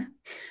bad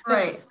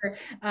right before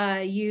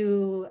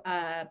you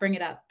bring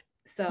it up.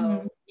 So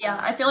mm-hmm. Yeah,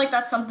 I feel like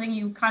that's something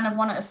you kind of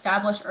want to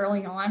establish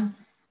early on,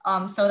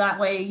 so that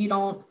way you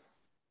don't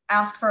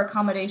ask for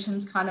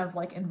accommodations kind of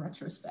like in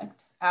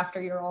retrospect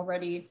after you're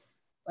already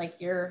like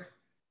your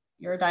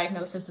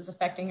diagnosis is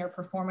affecting your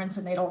performance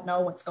and they don't know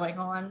what's going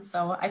on.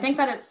 So I think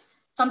that it's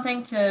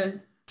something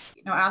to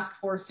ask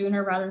for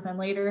sooner rather than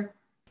later.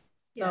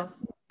 So yeah.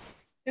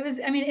 It was,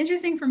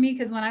 interesting for me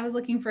because when I was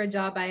looking for a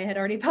job, I had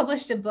already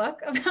published a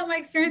book about my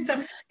experience.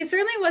 So it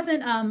certainly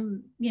wasn't,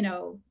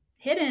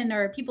 hidden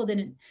or people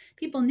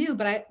knew,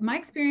 but my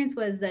experience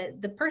was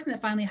that the person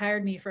that finally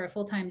hired me for a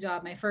full-time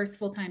job, my first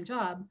full-time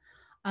job,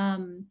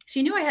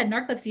 she knew I had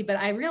narcolepsy, but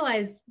I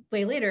realized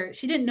way later,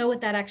 she didn't know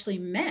what that actually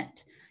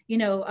meant.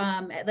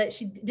 That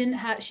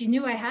she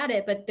knew I had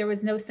it, but there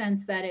was no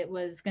sense that it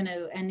was going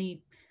to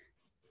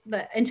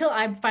until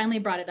I finally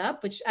brought it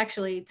up, which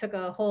actually took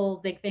a whole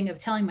big thing of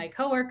telling my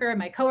coworker, and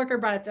my coworker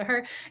brought it to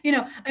her,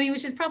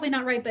 which is probably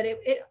not right, but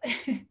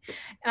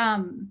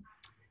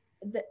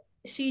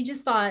she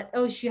just thought,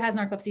 oh, she has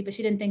narcolepsy, but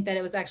she didn't think that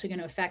it was actually going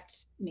to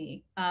affect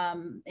me.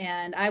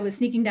 And I was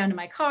sneaking down to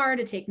my car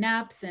to take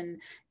naps and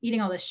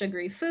eating all this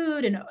sugary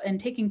food and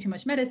taking too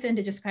much medicine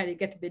to just try to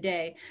get through the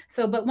day.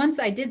 So, but once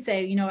I did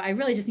say, I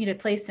really just need a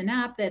place to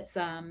nap that's,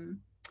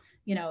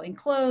 you know,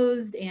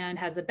 enclosed and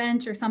has a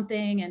bench or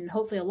something and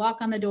hopefully a lock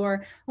on the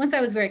door. Once I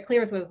was very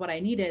clear with what I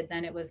needed,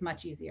 then it was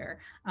much easier.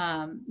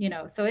 You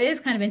know, so it is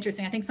kind of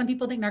interesting. I think some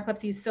people think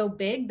narcolepsy is so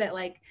big that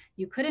like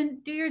you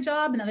couldn't do your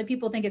job, and other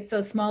people think it's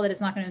so small that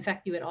it's not going to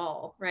infect you at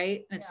all,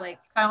 right? It's like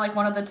it's kind of like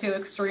one of the two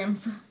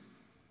extremes.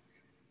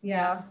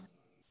 Yeah.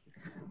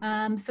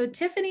 So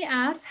Tiffany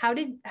asks, how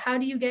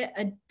do you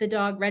get the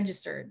dog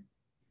registered?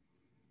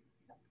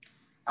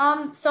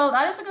 So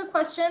that is a good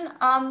question.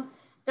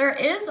 There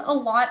is a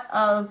lot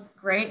of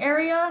gray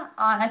area.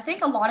 I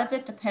think a lot of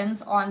it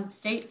depends on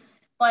state,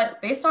 but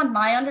based on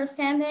my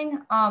understanding,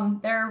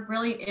 there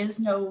really is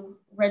no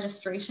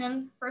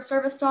registration for a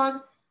service dog.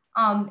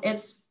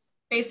 It's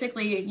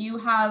basically you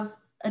have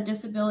a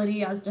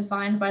disability as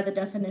defined by the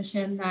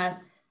definition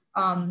that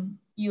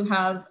you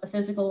have a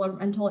physical or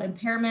mental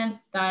impairment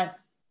that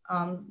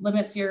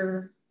limits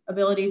your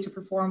ability to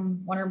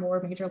perform one or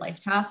more major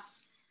life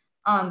tasks.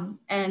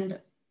 And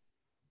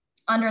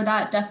under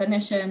that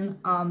definition,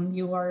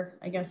 you are,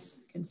 I guess,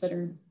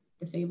 considered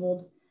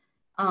disabled.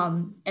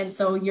 And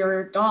so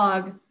your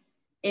dog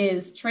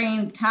is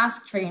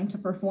task trained to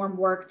perform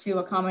work to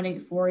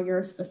accommodate for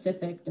your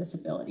specific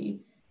disability.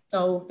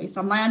 So based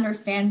on my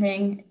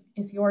understanding,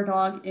 if your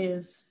dog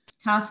is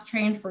task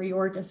trained for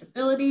your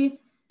disability,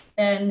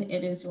 then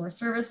it is your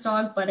service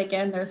dog. But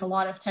again, there's a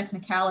lot of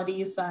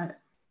technicalities that,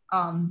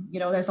 you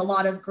know, there's a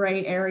lot of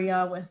gray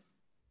area with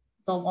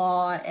the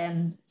law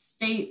and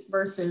state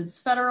versus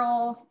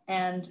federal.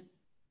 And,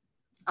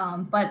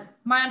 but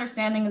my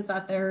understanding is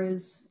that there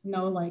is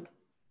no like,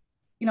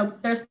 you know,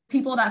 there's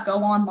people that go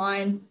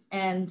online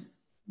and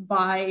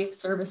buy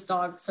service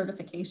dog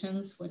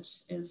certifications, which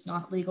is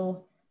not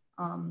legal.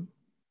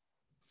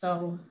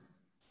 So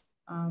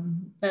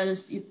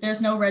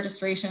there's no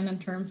registration in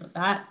terms of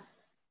that.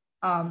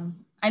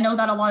 I know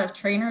that a lot of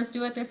trainers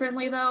do it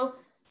differently though.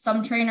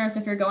 Some trainers,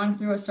 if you're going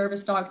through a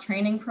service dog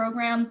training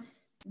program,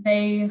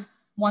 they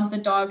want the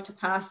dog to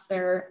pass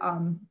their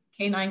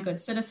canine good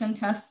citizen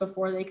test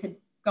before they could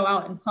go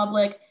out in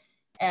public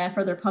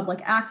for their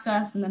public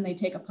access. And then they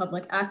take a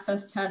public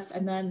access test.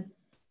 And then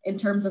in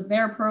terms of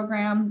their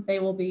program, they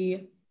will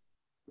be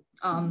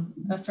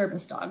a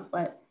service dog.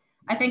 But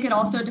I think it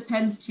also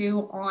depends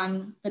too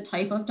on the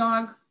type of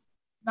dog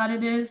that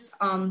it is.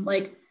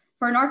 Like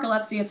for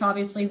narcolepsy, it's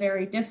obviously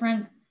very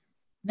different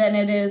than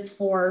it is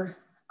for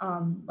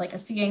like a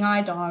seeing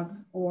eye dog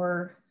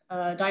or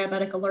a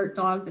diabetic alert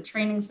dog. The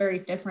training is very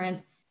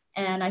different.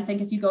 And I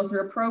think if you go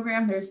through a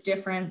program, there's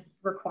different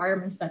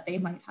requirements that they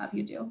might have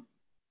you do.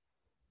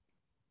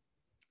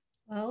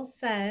 Well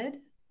said.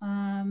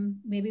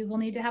 Maybe we'll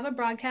need to have a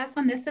broadcast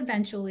on this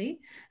eventually.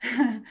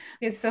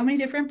 We have so many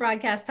different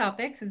broadcast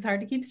topics. It's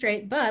hard to keep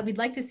straight, but we'd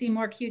like to see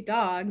more cute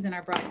dogs in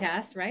our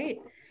broadcast, right?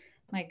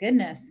 My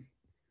goodness.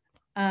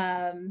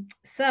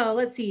 So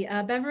let's see.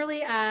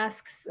 Beverly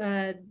asks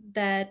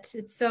that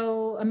it's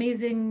so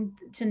amazing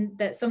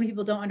that so many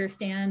people don't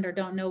understand or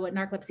don't know what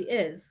narcolepsy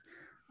is.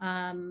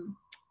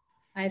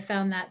 I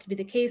found that to be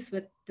the case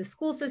with the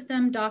school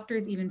system,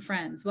 doctors, even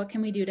friends. What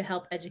can we do to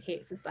help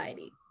educate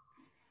society?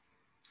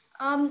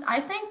 I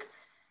think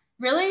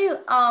really,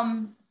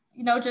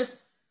 you know,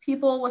 just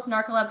people with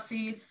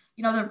narcolepsy,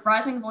 you know, the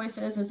Rising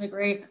Voices is a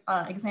great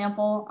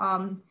example.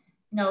 You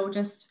know,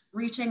 just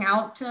reaching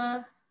out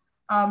to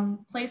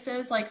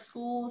places like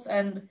schools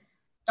and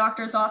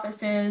doctors'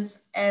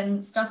 offices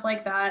and stuff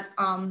like that.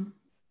 And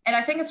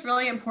I think it's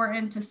really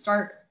important to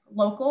start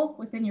local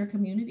within your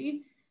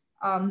community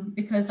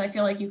because I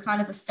feel like you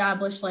kind of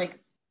establish like,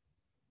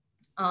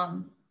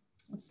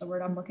 what's the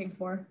word I'm looking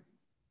for?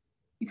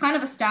 You kind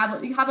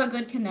of you have a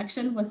good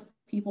connection with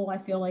people, I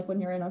feel like, when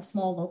you're in a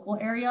small local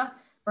area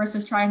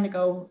versus trying to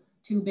go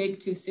too big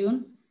too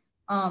soon.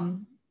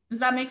 Does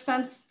that make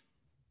sense?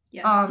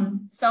 Yeah.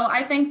 So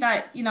I think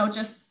that, you know,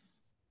 just,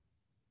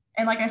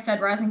 and like I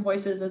said, Rising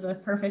Voices is a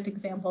perfect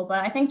example,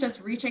 but I think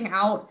just reaching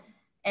out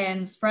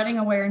and spreading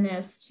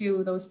awareness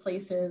to those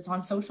places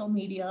on social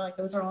media, like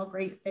those are all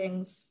great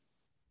things.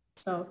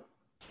 So.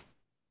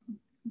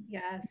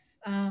 Yes.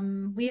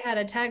 We had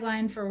a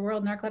tagline for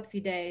World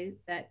Narcolepsy Day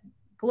that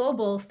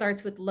global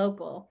starts with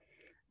local.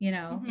 You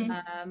know,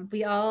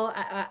 we all,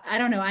 I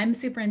don't know, I'm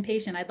super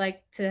impatient. I'd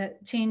like to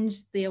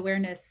change the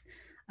awareness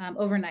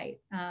overnight.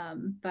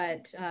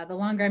 But the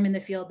longer I'm in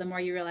the field, the more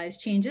you realize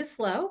change is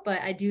slow,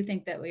 but I do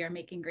think that we are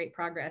making great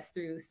progress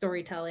through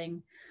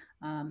storytelling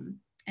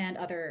and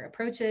other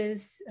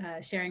approaches,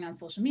 sharing on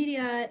social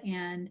media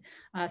and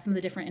some of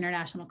the different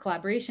international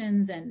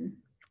collaborations and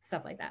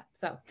stuff like that.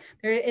 So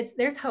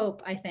there's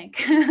hope, I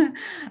think.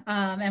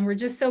 And we're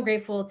just so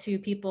grateful to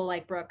people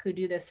like Brooke who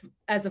do this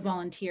as a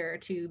volunteer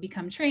to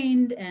become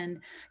trained and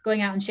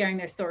going out and sharing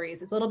their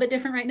stories. It's a little bit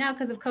different right now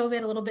because of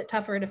COVID, a little bit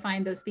tougher to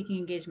find those speaking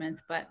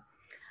engagements, but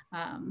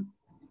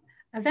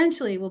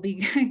eventually we'll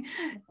be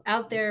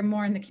out there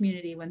more in the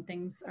community when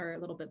things are a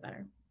little bit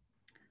better.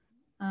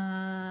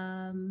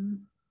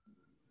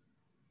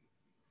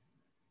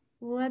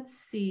 Let's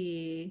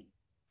see.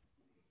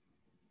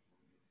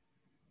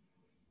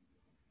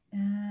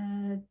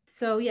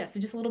 So yeah, so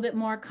just a little bit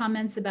more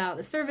comments about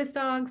the service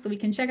dog. So we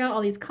can check out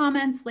all these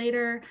comments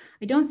later.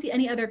 I don't see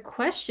any other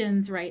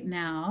questions right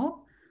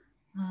now.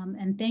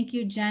 And thank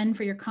you, Jen,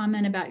 for your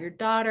comment about your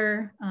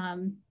daughter.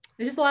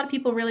 There's just a lot of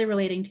people really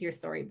relating to your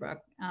story,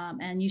 Brooke.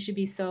 And you should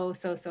be so,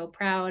 so, so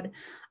proud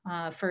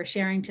for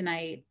sharing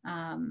tonight.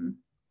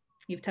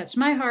 You've touched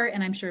my heart,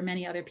 and I'm sure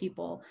many other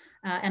people.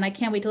 And I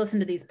can't wait to listen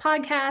to these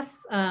podcasts.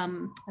 I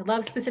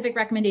love specific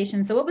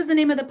recommendations. So what was the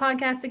name of the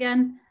podcast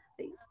again?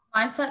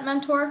 Mindset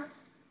Mentor.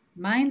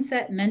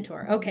 Mindset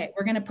Mentor. Okay,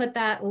 we're going to put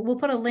that, we'll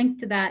put a link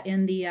to that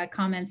in the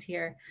comments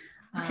here.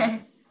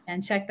 Okay.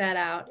 And check that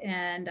out.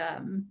 And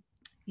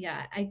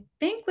yeah, I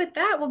think with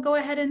that, we'll go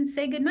ahead and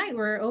say goodnight.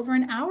 We're over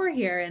an hour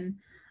here,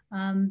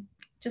 and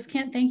just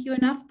can't thank you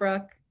enough,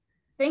 Brooke.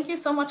 Thank you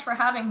so much for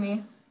having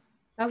me.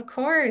 Of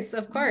course,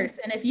 of course.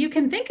 And if you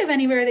can think of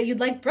anywhere that you'd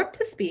like Brooke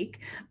to speak,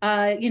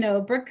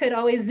 Brooke could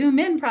always zoom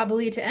in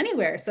probably to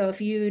anywhere. So if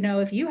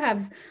you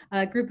have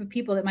a group of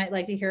people that might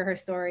like to hear her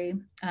story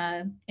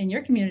in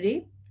your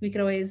community, we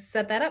could always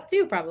set that up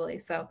too, probably.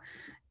 So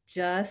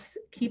just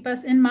keep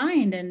us in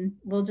mind, and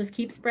we'll just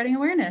keep spreading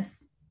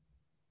awareness.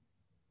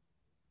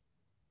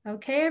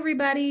 Okay,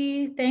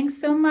 everybody. Thanks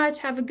so much.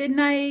 Have a good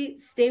night.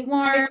 Stay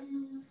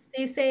warm.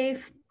 Stay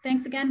safe.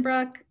 Thanks again,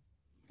 Brooke.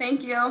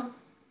 Thank you.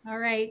 All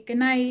right. Good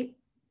night.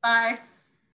 Bye.